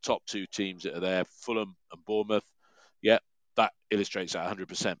you look at the top 2 teams that are there, Fulham and Bournemouth, that illustrates that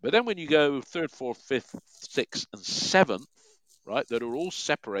 100%. But then when you go 3rd, 4th, 5th, 6th, and 7th, right, that are all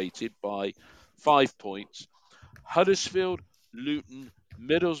separated by 5 points, Huddersfield, Luton,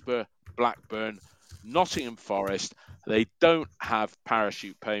 Middlesbrough, Blackburn, Nottingham Forest, they don't have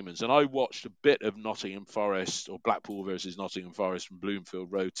parachute payments. And I watched a bit of Nottingham Forest, or Blackpool versus Nottingham Forest from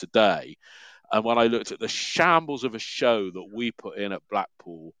Bloomfield Road today. And when I looked at the shambles of a show that we put in at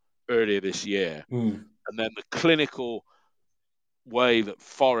Blackpool earlier this year, and then the clinical way that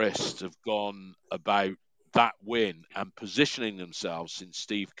Forest have gone about that win and positioning themselves since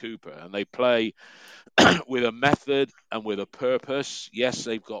Steve Cooper, and they play with a method and with a purpose. Yes,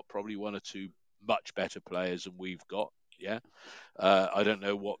 they've got probably 1 or 2 much better players than we've got. I don't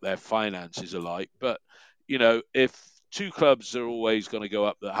know what their finances are like, but you know, if 2 clubs are always going to go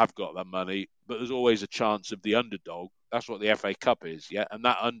up that have got that money, but there's always a chance of the underdog. That's what the FA Cup is, and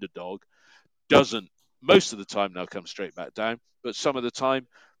that underdog doesn't most of the time now come straight back down, but some of the time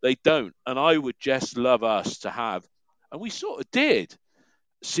they don't. And I would just love us to have, and we sort of did,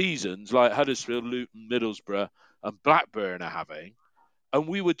 seasons like Huddersfield, Luton, Middlesbrough and Blackburn are having, and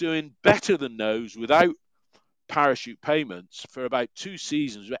we were doing better than those without parachute payments for about 2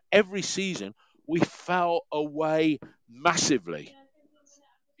 seasons, where every season we fell away massively.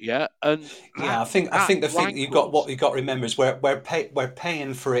 I think the thing you've got to remember is we're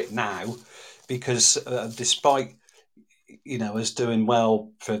paying for it now, because despite us doing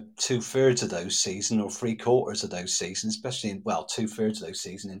well for 2/3 of those seasons or 3/4 of those seasons, especially in 2/3 of those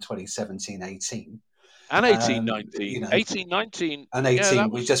seasons in 2017-18. And 18-19, 18-19, and 18.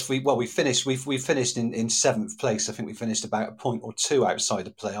 We finished in 7th place. I think we finished about a point or 2 outside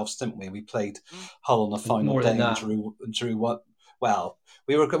the playoffs, didn't we? We played Hull on the final day and drew well,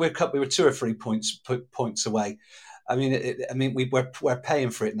 we were 2 or 3 points away. I mean, we're paying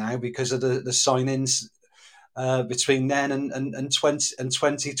for it now because of the signings between then and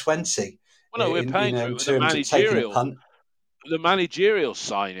 2020. Well, no, we're paying for it in with the terms of taking a managerial. punt. The managerial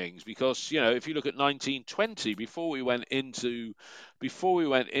signings, because if you look at 1920, before we went into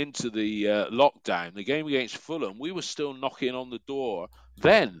the lockdown, the game against Fulham, we were still knocking on the door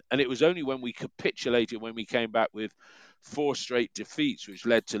then, and it was only when we capitulated, when we came back with 4 straight defeats, which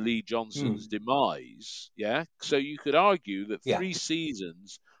led to Lee Johnson's demise. Yeah, so you could argue that 3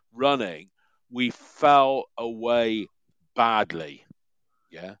 seasons running we fell away badly.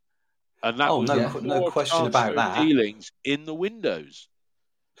 Yeah. And that was no question about that. Dealings in the windows.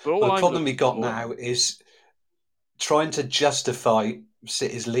 But the problem we got now is trying to justify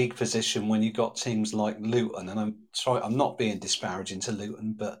City's league position when you got teams like Luton. And I'm not being disparaging to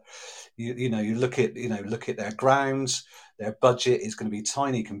Luton, but you look at their grounds. Their budget is going to be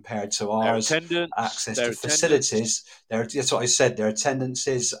tiny compared to ours. Access to facilities. That's what I said. Their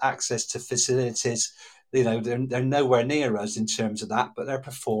attendances, access to facilities. They're nowhere near us in terms of that, but they're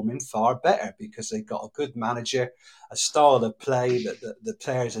performing far better because they've got a good manager, a style of play that the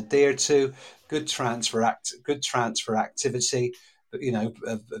players adhere to, good transfer activity, but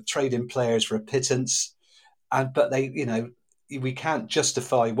trading players for a pittance, but we can't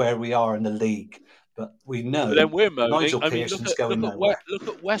justify where we are in the league, but we know. But then we're moaning. Nigel Pearson's going nowhere. Look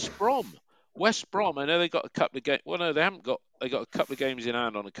at West Brom. West Brom, I know they got a couple of games. Well, no, they haven't got. They got a couple of games in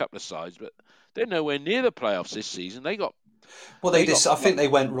hand on a couple of sides, but they're nowhere near the playoffs this season. I think they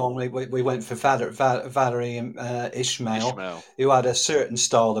went wrong. We went for Valerie Ismail, who had a certain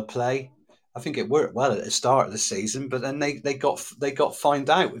style of play. I think it worked well at the start of the season, but then they got fined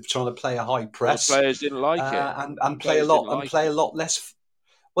out with trying to play a high press. The players didn't like it and play a lot less.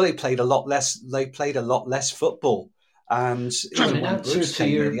 Well, they played a lot less. They played a lot less football. And when Bruce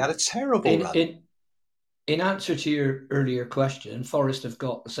came in, he had a terrible run. In answer to your earlier question, Forest have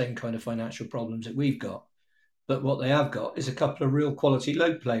got the same kind of financial problems that we've got. But what they have got is a couple of real quality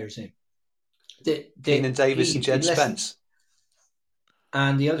load players in. Keenan Davis and Jed Spence.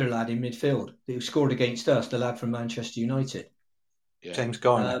 And the other lad in midfield who scored against us, the lad from Manchester United. Yeah. James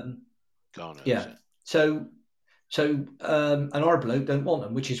Garner. Garner. Yeah. So and our bloke don't want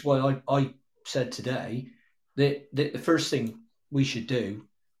them, which is why I said today that the first thing we should do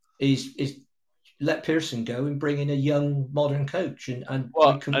is let Pearson go and bring in a young modern coach. And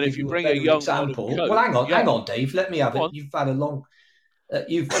if you bring a young example, modern coach, well, hang on, Dave. Let me have it. You've had a long.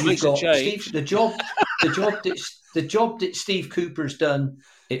 You've got Steve, the job that Steve Cooper's done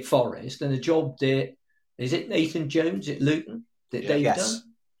at Forest, and the job that is it Nathan Jones at Luton that they've done.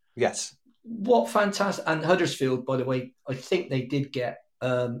 Yes. What fantastic! And Huddersfield, by the way, I think they did get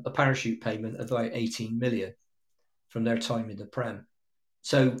a parachute payment of about 18 million from their time in the Prem.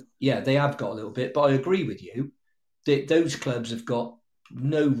 So, they have got a little bit. But I agree with you that those clubs have got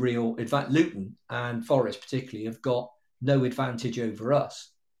no real advantage. Luton and Forest particularly have got no advantage over us.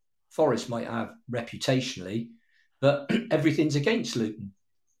 Forest might have reputationally, but everything's against Luton.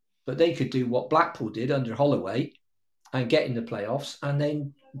 But they could do what Blackpool did under Holloway and get in the playoffs and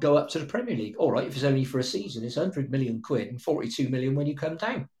then go up to the Premier League. All right, if it's only for a season, it's 100 million quid and 42 million when you come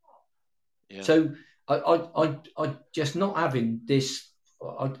down. Yeah. So I just not having this.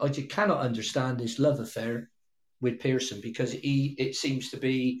 I just cannot understand this love affair with Pearson because it seems to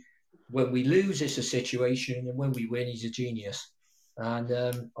be when we lose, it's a situation, and when we win, he's a genius. And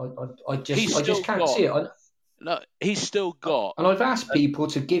I just can't see it. No, he's still got. And I've asked people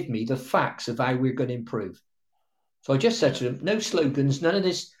to give me the facts of how we're going to improve. So I just said to them, no slogans, none of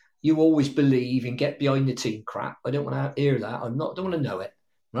this. You always believe and get behind the team crap. I don't want to hear that. Don't want to know it.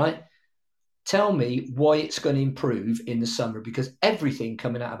 Right? Tell me why it's going to improve in the summer, because everything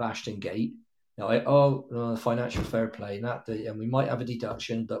coming out of Ashton Gate, financial fair play and we might have a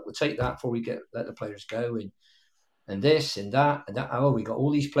deduction, but we'll take that before we let the players go and this and that and that. Oh, we got all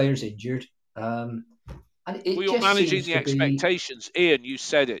these players injured. And you're managing the expectations. Ian, you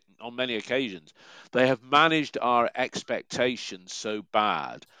said it on many occasions. They have managed our expectations so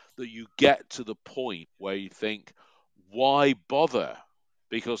bad that you get to the point where you think, why bother?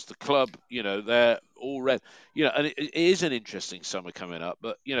 Because the club, they're already, and it is an interesting summer coming up,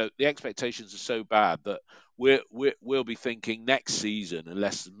 but, the expectations are so bad that we'll be thinking next season,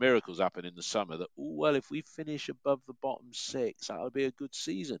 unless miracles happen in the summer, that, if we finish above the bottom 6, that would be a good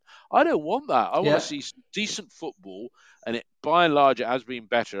season. I don't want that. I want to see some decent football, and by and large, it has been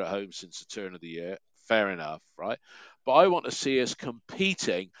better at home since the turn of the year. Fair enough, right? But I want to see us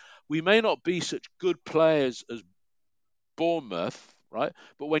competing. We may not be such good players as Bournemouth, right?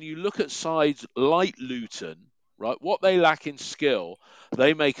 But when you look at sides like Luton, right? What they lack in skill,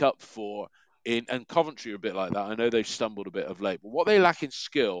 they make up for and Coventry are a bit like that. I know they've stumbled a bit of late, but what they lack in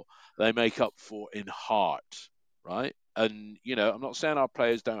skill, they make up for in heart, right? And, I'm not saying our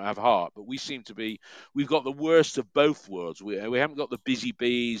players don't have heart, but we've got the worst of both worlds. We haven't got the busy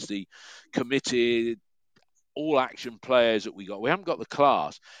bees, the committed, all-action players that we got. We haven't got the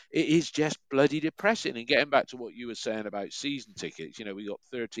class. It is just bloody depressing. And getting back to what you were saying about season tickets, we got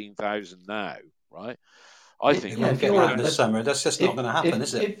 13,000 now, right? I think if you're in the summer, that's just not going to happen,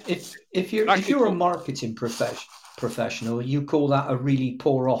 is it? If you're a marketing professional, you call that a really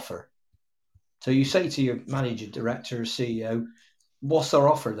poor offer. So you say to your manager, director, or CEO, "What's our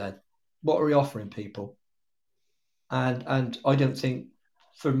offer then? What are we offering people?" And I don't think,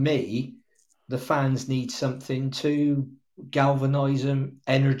 for me, the fans need something to galvanise them,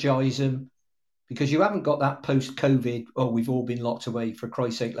 energise them, because you haven't got that post-COVID. Oh, we've all been locked away. For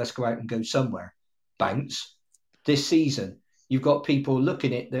Christ's sake, let's go out and go somewhere. Bounce. This season, you've got people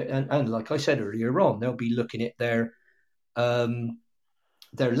looking at and like I said earlier on, they'll be looking at their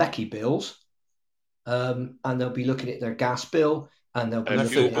lecky bills, and they'll be looking at their gas bill, and they'll be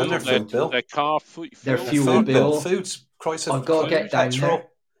looking at their food bill, their car their fuel bill. Food's price of I've got to get down petrol. there,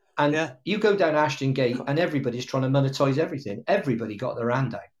 and you go down Ashton Gate, and everybody's trying to monetize everything. Everybody got their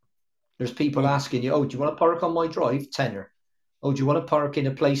hand out. There's people asking you, "Oh, do you want to park on my drive? Tenner. Oh, do you want to park in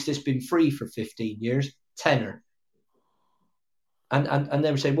a place that's been free for 15 years? Tenner." And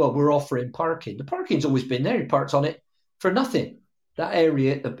they would say, "Well, we're offering parking." The parking's always been there. You parked on it for nothing. That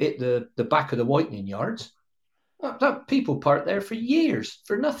area at the back of the whitening yards, that people parked there for years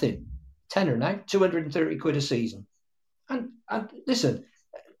for nothing. Tenner now, 230 quid a season. And listen,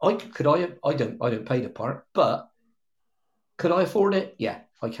 I don't pay to park, but could I afford it? Yeah,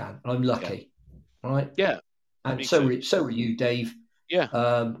 I can. I'm lucky, right? Yeah. And so are you, Dave. Yeah.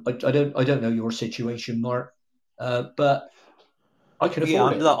 I don't know your situation, Mark, but I can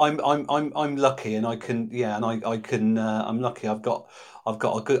afford it. I'm lucky, and I can. Yeah, and I can. I'm lucky. I've got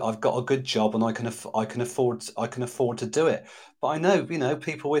a good job, and I can afford to do it. But I know,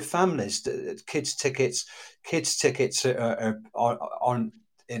 people with families, kids tickets aren't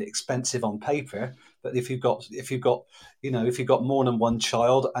inexpensive on paper. But if you've got more than one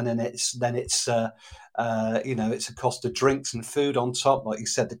child, and then it's it's a cost of drinks and food on top, like you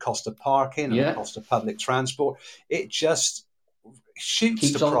said, the cost of parking and the cost of public transport. It just shoots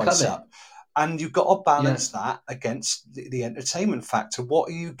keeps the price coming up, and you've got to balance that against the entertainment factor. What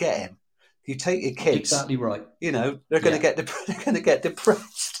are you getting? You take your kids, exactly right. They're going to get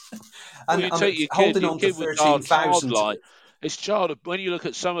depressed. And you take your holding kid, on to 13,000. It's when you look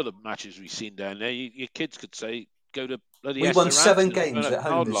at some of the matches we've seen down there, your kids could say, "Go to bloody." We won 7 games at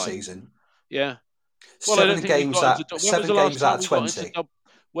home this season. Yeah. Well, 7 games out of 20.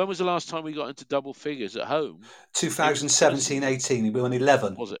 When was the last time we got into double figures at home? 2017-18. We won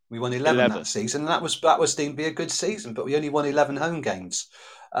 11. Was it? We won 11 that season, and that was deemed to be a good season. But we only won 11 home games.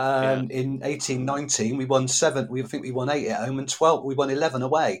 In 18-19, we won 7. I think we won 8 at home, and 12. We won 11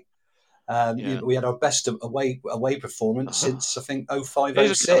 away. We had our best away performance since I think 05-06.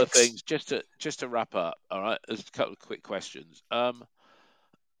 Here's a couple of things just to wrap up. All right, there's a couple of quick questions. In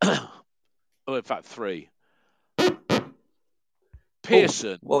fact, 3.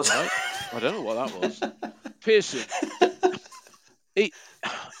 Pearson, right? I don't know what that was. Pearson,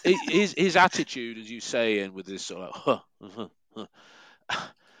 his attitude, as you say, and with this sort of,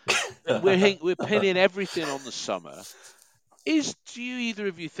 we're pinning everything on the summer. Do either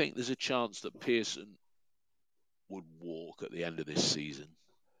of you think there's a chance that Pearson would walk at the end of this season?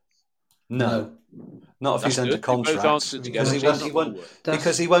 No, not if he's under contract, because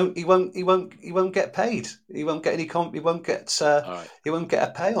he won't get paid. He won't get any. He won't get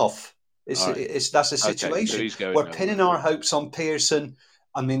a payoff. That's a situation. So we're pinning our hopes on Pearson.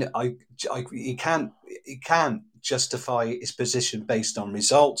 I mean, he can't justify his position based on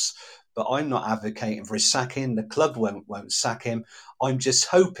results. But I'm not advocating for his sacking. The club won't sack him. I'm just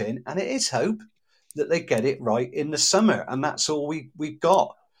hoping, and it is hope, that they get it right in the summer, and that's all we've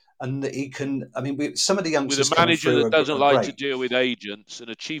got. And that he can. I mean, some of the youngsters with a manager that doesn't like to deal with agents and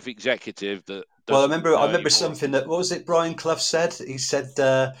a chief executive that. Well, I remember something that, what was it? Brian Clough said. He said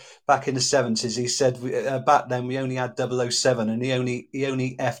back in the 70s. He said back then we only had 007, and he only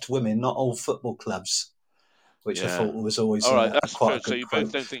effed women, not old football clubs. Which I thought was always all right. That's quite true. a good So quote. You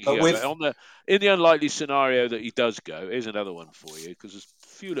both don't think he goes. In the unlikely scenario that he does go, here's another one for you, because there's a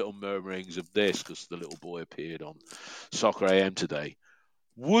few little murmurings of this because the little boy appeared on Soccer AM today.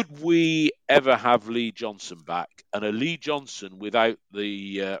 Would we ever have Lee Johnson back, and a Lee Johnson without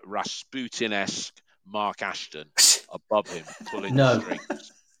the Rasputin-esque Mark Ashton above him pulling the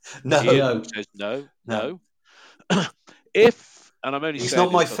strings? No. Says no. And I'm only He's saying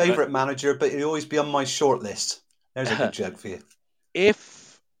not my this, favourite manager, but he'll always be on my short list. There's a good joke for you.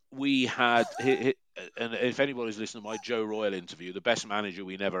 If we had, and if anybody's listening to my Joe Royle interview, the best manager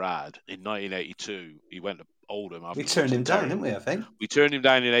we never had in 1982, he went to Oldham after We turned him down, didn't we, I think? We turned him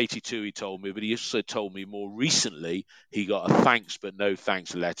down in 82, he told me, but he also told me more recently he got a thanks but no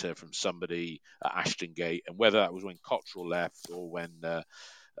thanks letter from somebody at Ashton Gate, and whether that was when Cottrell left or when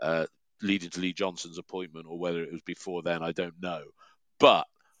leading to Lee Johnson's appointment, or whether it was before then, I don't know. But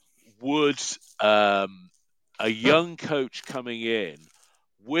would a young coach coming in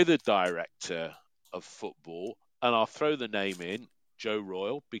with a director of football, and I'll throw the name in, Joe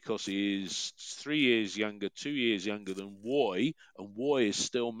Royle, because he is 3 years younger, 2 years younger than Woy, and Woy is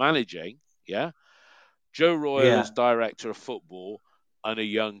still managing, yeah? Joe Royle as director of football and a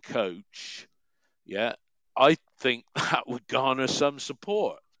young coach, yeah? I think that would garner some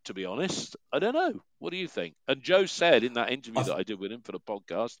support, to be honest. I don't know. What do you think? And Joe said in that interview that I did with him for the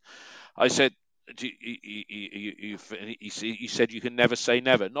podcast, I said, he said you can never say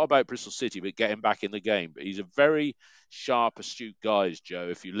never. Not about Bristol City, but get him back in the game. But he's a very sharp, astute guy, Joe,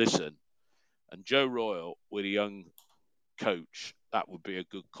 if you listen. And Joe Royle with a young coach, that would be a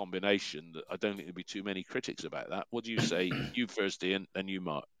good combination. I don't think there'd be too many critics about that. What do you say? You first, Ian, and you,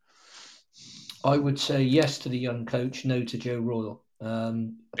 Mark. I would say yes to the young coach, no to Joe Royle.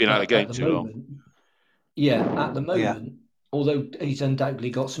 Been out of the game too long. Yeah, at the moment, although he's undoubtedly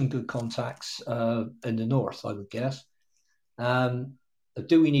got some good contacts in the north, I would guess.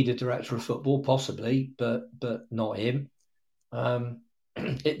 Do we need a director of football? Possibly, but not him. At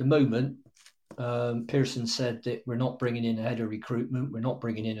the moment, Pearson said that we're not bringing in a head of recruitment. We're not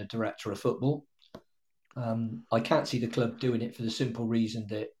bringing in a director of football. I can't see the club doing it for the simple reason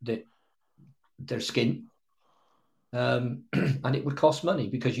that they're skint. And it would cost money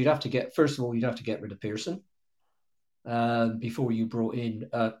because you'd have to get rid of Pearson before you brought in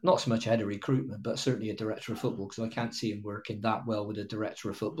not so much a head of recruitment, but certainly a director of football, because I can't see him working that well with a director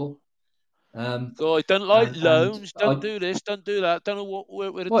of football. I don't like loans. Don't do this. Don't do that. Don't know what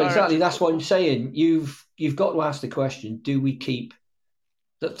work with a Well, exactly. That's what I'm saying. You've got to ask the question: do we keep?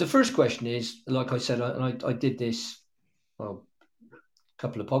 The first question is, like I said, and I did this a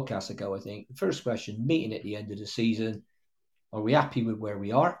couple of podcasts ago, I think. The first question, meeting at the end of the season, are we happy with where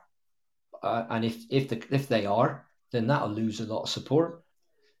we are? And if they are, then that'll lose a lot of support.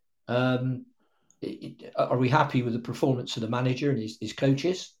 Are we happy with the performance of the manager and his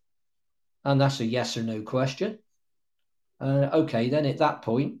coaches? And that's a yes or no question. Okay, then at that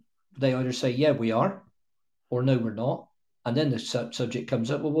point, they either say, yeah, we are, or no, we're not. And then the subject comes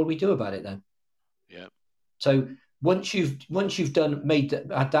up, well, what do we do about it then? Yeah. So once you've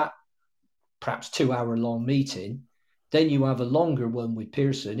had that perhaps 2 hour long meeting, then you have a longer one with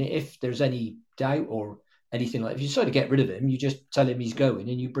Pearson. If there's any doubt or anything like, if you decide to get rid of him, you just tell him he's going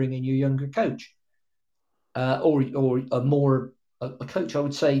and you bring in your younger coach, or a coach. I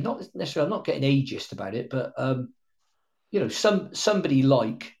would say not necessarily. I'm not getting ageist about it, but somebody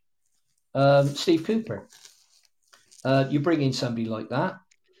like Steve Cooper. You bring in somebody like that,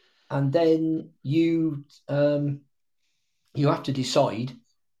 and then you have to decide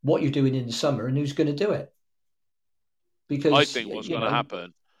what you're doing in the summer and who's going to do it. Because I think what's going to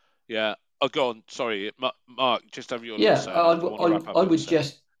happen, yeah. Oh, go on. Sorry, Mark. Just have your I would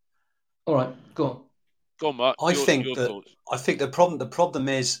just. All right, go on. Go on, Mark. I think the problem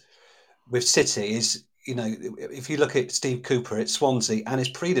is with City is, if you look at Steve Cooper at Swansea and his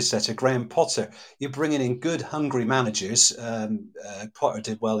predecessor Graham Potter, you're bringing in good, hungry managers. Potter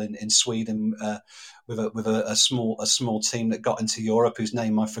did well in Sweden with a small team that got into Europe, whose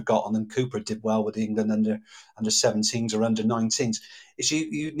name I've forgotten, and Cooper did well with England under 17s or under 19s.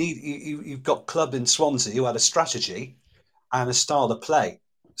 You've got club in Swansea who had a strategy and a style of play.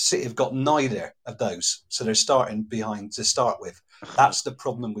 City have got neither of those, so they're starting behind to start with. That's the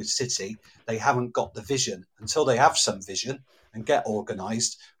problem with City. They haven't got the vision. Until they have some vision and get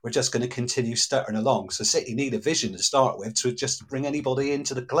organised, we're just going to continue stuttering along. So City need a vision to start with to just bring anybody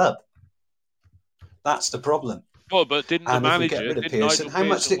into the club. That's the problem. Well, but didn't the manager, get rid of Pearson, how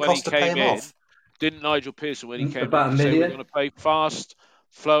much did it cost to pay him off? Didn't Nigel Pearson, when he came about in, say we're going to play fast,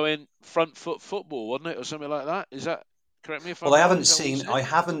 flowing, front foot football, wasn't it, or something like that? Is that? Correct me if I'm wrong. I haven't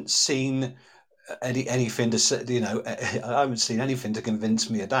seen anything to I haven't seen anything to convince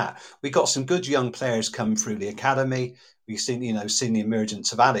me of that. We got some good young players coming through the academy. We've seen the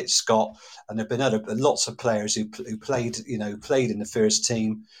emergence of Alex Scott, and there've been lots of players who played in the first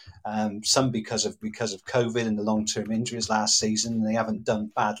team. Some because of COVID and the long-term injuries last season, and they haven't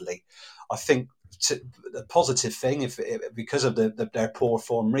done badly. I think the positive thing, if because of their poor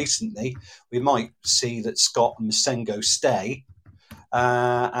form recently, we might see that Scott and Masengo stay,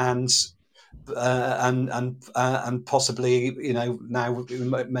 and possibly, now we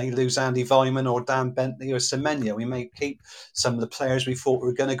may lose Andy Vyman or Dan Bentley or Semenya. We may keep some of the players we thought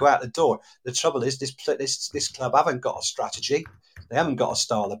were going to go out the door. The trouble is this club haven't got a strategy. They haven't got a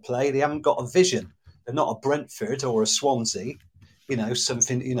style of play. They haven't got a vision. They're not a Brentford or a Swansea.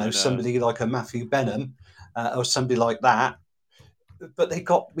 Somebody like a Matthew Benham or somebody like that. But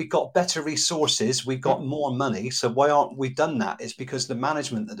we got better resources. We've got more money. So why aren't we done that? It's because the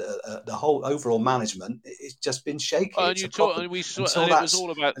management, the whole overall management, it's just been shaky. Well, until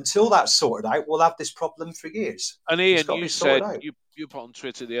that's sorted out, we'll have this problem for years. And Ian, you said you put on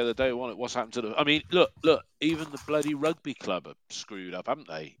Twitter the other day, what's happened to them? I mean, look, even the bloody rugby club are screwed up, haven't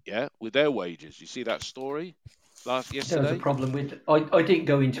they? Yeah, with their wages. You see that story yesterday? There's a problem with. I didn't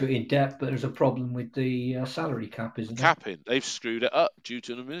go into it in depth, but there's a problem with the salary cap, isn't there? Capping. They've screwed it up due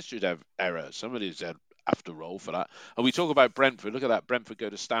to an administrative error. Somebody's have to roll for that. And we talk about Brentford. Look at that. Brentford go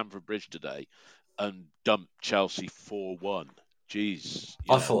to Stamford Bridge today and dump Chelsea 4-1. Jeez.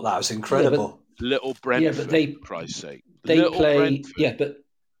 I thought that was incredible. Little Brentford, but they, for Christ's sake. They Little play. Brentford.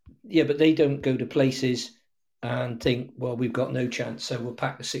 But they don't go to places and think, well, we've got no chance, so we'll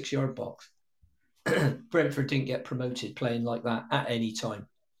pack the 6-yard box. Brentford didn't get promoted playing like that at any time.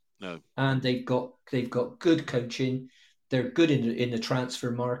 No. And they've got good coaching. They're good in the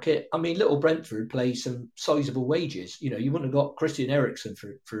transfer market. I mean, little Brentford plays some sizable wages. You wouldn't have got Christian Eriksen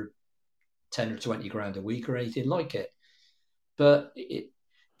for 10 or 20 grand a week or anything like it. But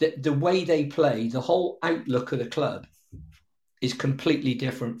the way they play, the whole outlook of the club is completely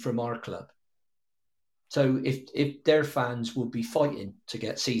different from our club. So if their fans would be fighting to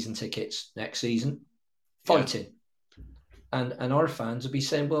get season tickets next season, fighting, and our fans would be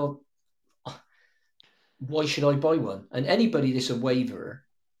saying, well, why should I buy one? And anybody that's a waverer,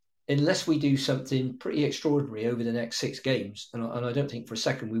 unless we do something pretty extraordinary over the next 6 games, and I don't think for a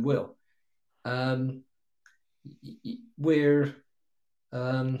second we will, we're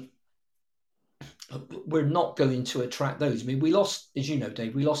not going to attract those. I mean, we lost, as you know,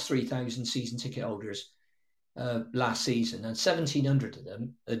 Dave, 3,000 season ticket holders last season, and 1,700 of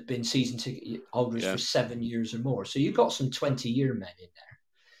them had been season ticket holders for 7 years or more. So you've got some 20-year men in there.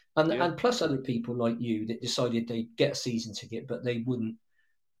 And plus other people like you that decided they'd get a season ticket, but they wouldn't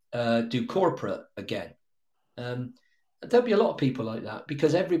do corporate again. There'll be a lot of people like that,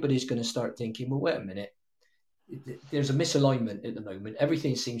 because everybody's going to start thinking, well, wait a minute, there's a misalignment at the moment.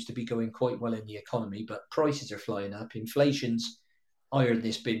 Everything seems to be going quite well in the economy, but prices are flying up. Inflation's higher than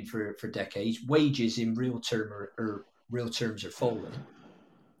it's been for decades. Wages in real terms are falling.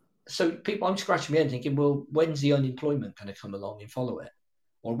 So I'm scratching my head thinking, well, when's the unemployment going to come along and follow it?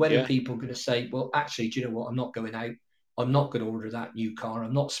 Or when are people going to say, well, actually, do you know what? I'm not going out. I'm not going to order that new car.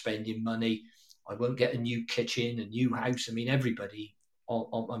 I'm not spending money. I won't get a new kitchen, a new house. I mean, everybody,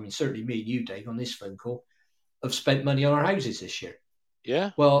 certainly me and you, Dave, on this phone call, have spent money on our houses this year.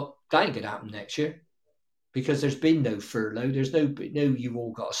 Yeah. Well, that ain't going to happen next year, because there's been no furlough. There's no you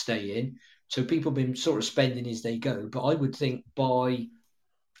all got to stay in. So people have been sort of spending as they go. But I would think by,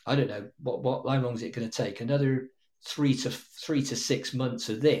 I don't know, how long is it going to take? Another 3 to 6 months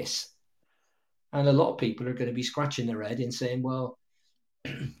of this, and a lot of people are going to be scratching their head and saying, well,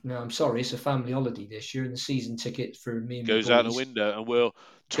 no, I'm sorry, it's a family holiday this year, and the season ticket for me and goes my boys out the window, and we'll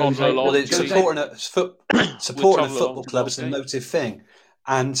toddle along. Well, supporting a football club is an emotive thing,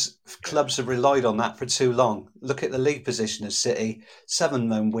 and clubs have relied on that for too long. Look at the league position of City,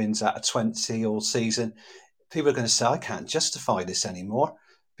 7 home wins out of 20 all season. People are going to say, I can't justify this anymore,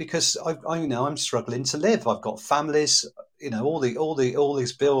 because I know I'm struggling to live. I've got families, all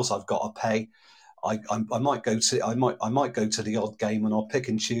these bills I've got to pay. I might go to the odd game, and I'll pick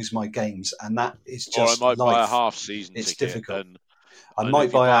and choose my games, and that is just or I might life. buy a half season it's ticket. difficult. I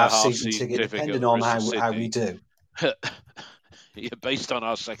might buy a half season ticket depending on how we do. Based on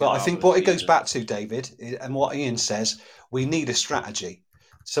our second. But I think what it goes back to, David, and what Ian says, we need a strategy.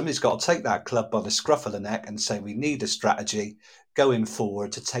 Somebody's got to take that club by the scruff of the neck and say, we need a strategy going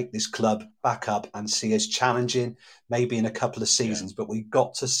forward to take this club back up and see us challenging maybe in a couple of seasons. But we've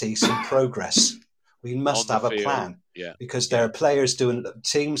got to see some progress. We must have a plan, because there are players doing,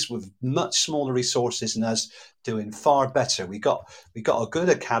 teams with much smaller resources than us doing far better. We got a good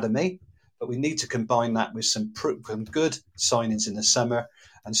academy, but we need to combine that with some good signings in the summer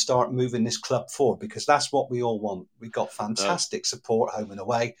and start moving this club forward, because that's what we all want. We've got fantastic support home and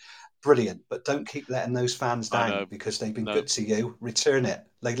away. Brilliant. But don't keep letting those fans down, because they've been good to you. Return it.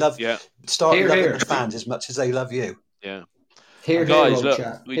 They love start loving the fans as much as they love you. Yeah. Here, guys, old look,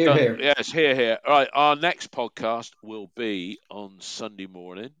 chap. we've Here, done, here. yes, here. All right, our next podcast will be on Sunday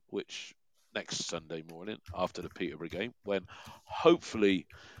morning, next Sunday morning after the Peterborough game, when hopefully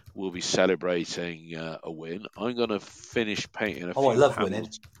we'll be celebrating a win. I'm going to finish painting a few I love panels winning.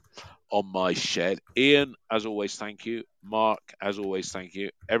 on my shed. Ian, as always, thank you. Mark, as always, thank you.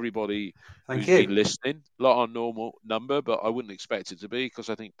 Everybody who's been listening, not our normal number, but I wouldn't expect it to be, because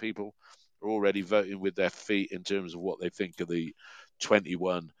I think people are already voting with their feet in terms of what they think of the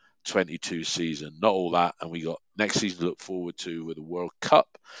 21-22 season. Not all that, and we got next season to look forward to with the World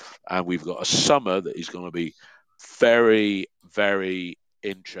Cup, and we've got a summer that is going to be very, very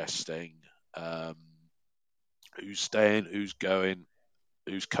interesting. Who's staying, who's going,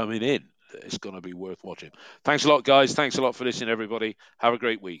 who's coming in. It's going to be worth watching. Thanks a lot, guys. Thanks a lot for listening, everybody. Have a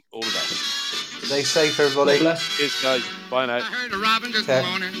great week. All the best. Stay safe, everybody. Cheers, guys. Bye now. I heard a robin this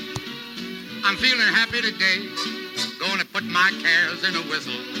morning. I'm feeling happy today. Gonna put my cares in a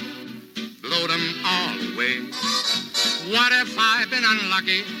whistle. Blow them all away. What if I've been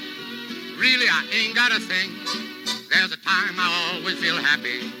unlucky? Really, I ain't got a thing. There's a time I always feel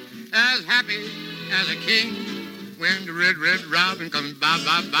happy as a king. When the red robin comes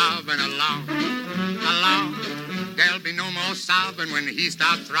bobbing along. There'll be no more sobbing when he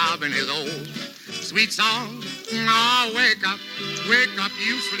stops throbbing his old sweet song. Oh, wake up,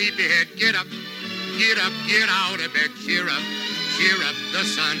 you sleepyhead. Get up, get out of bed. Cheer up, the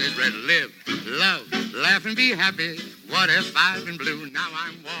sun is red. Live, love, laugh and be happy. What if I've been blue? Now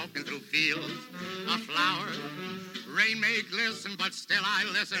I'm walking through fields of flowers. Rain may glisten, but still I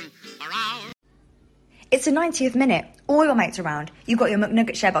listen for hours. It's the 90th minute. All your mates around. You've got your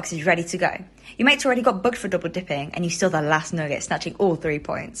McNugget share boxes ready to go. Your mates already got booked for double dipping, and you still the last nugget, snatching all 3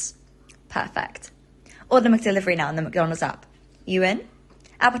 points. Perfect. Order McDelivery now on the McDonald's app. You in?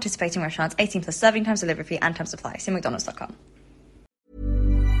 At participating restaurants, 18 plus serving times, delivery fee, and time supply. See mcdonalds.com.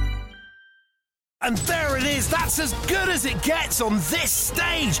 And there it is, that's as good as it gets on this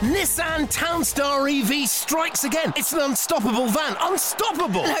stage. Nissan Townstar EV strikes again. It's an unstoppable van,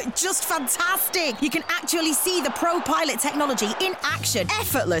 unstoppable. Look, just fantastic. You can actually see the ProPilot technology in action.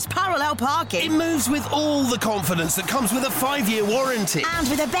 Effortless parallel parking. It moves with all the confidence that comes with a 5-year warranty. And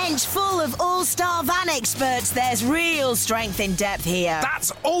with a bench full of all-star van experts, there's real strength in depth here.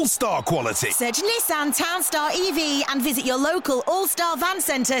 That's all-star quality. Search Nissan Townstar EV and visit your local all-star van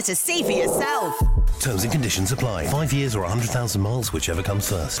centre to see for yourself. Terms and conditions apply. 5 years or 100,000 miles, whichever comes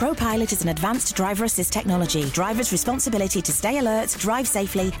first. ProPilot is an advanced driver assist technology. Driver's responsibility to stay alert, drive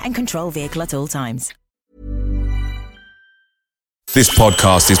safely, and control vehicle at all times. This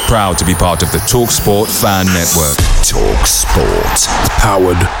podcast is proud to be part of the TalkSport Fan Network. TalkSport.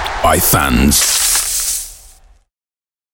 Powered by fans.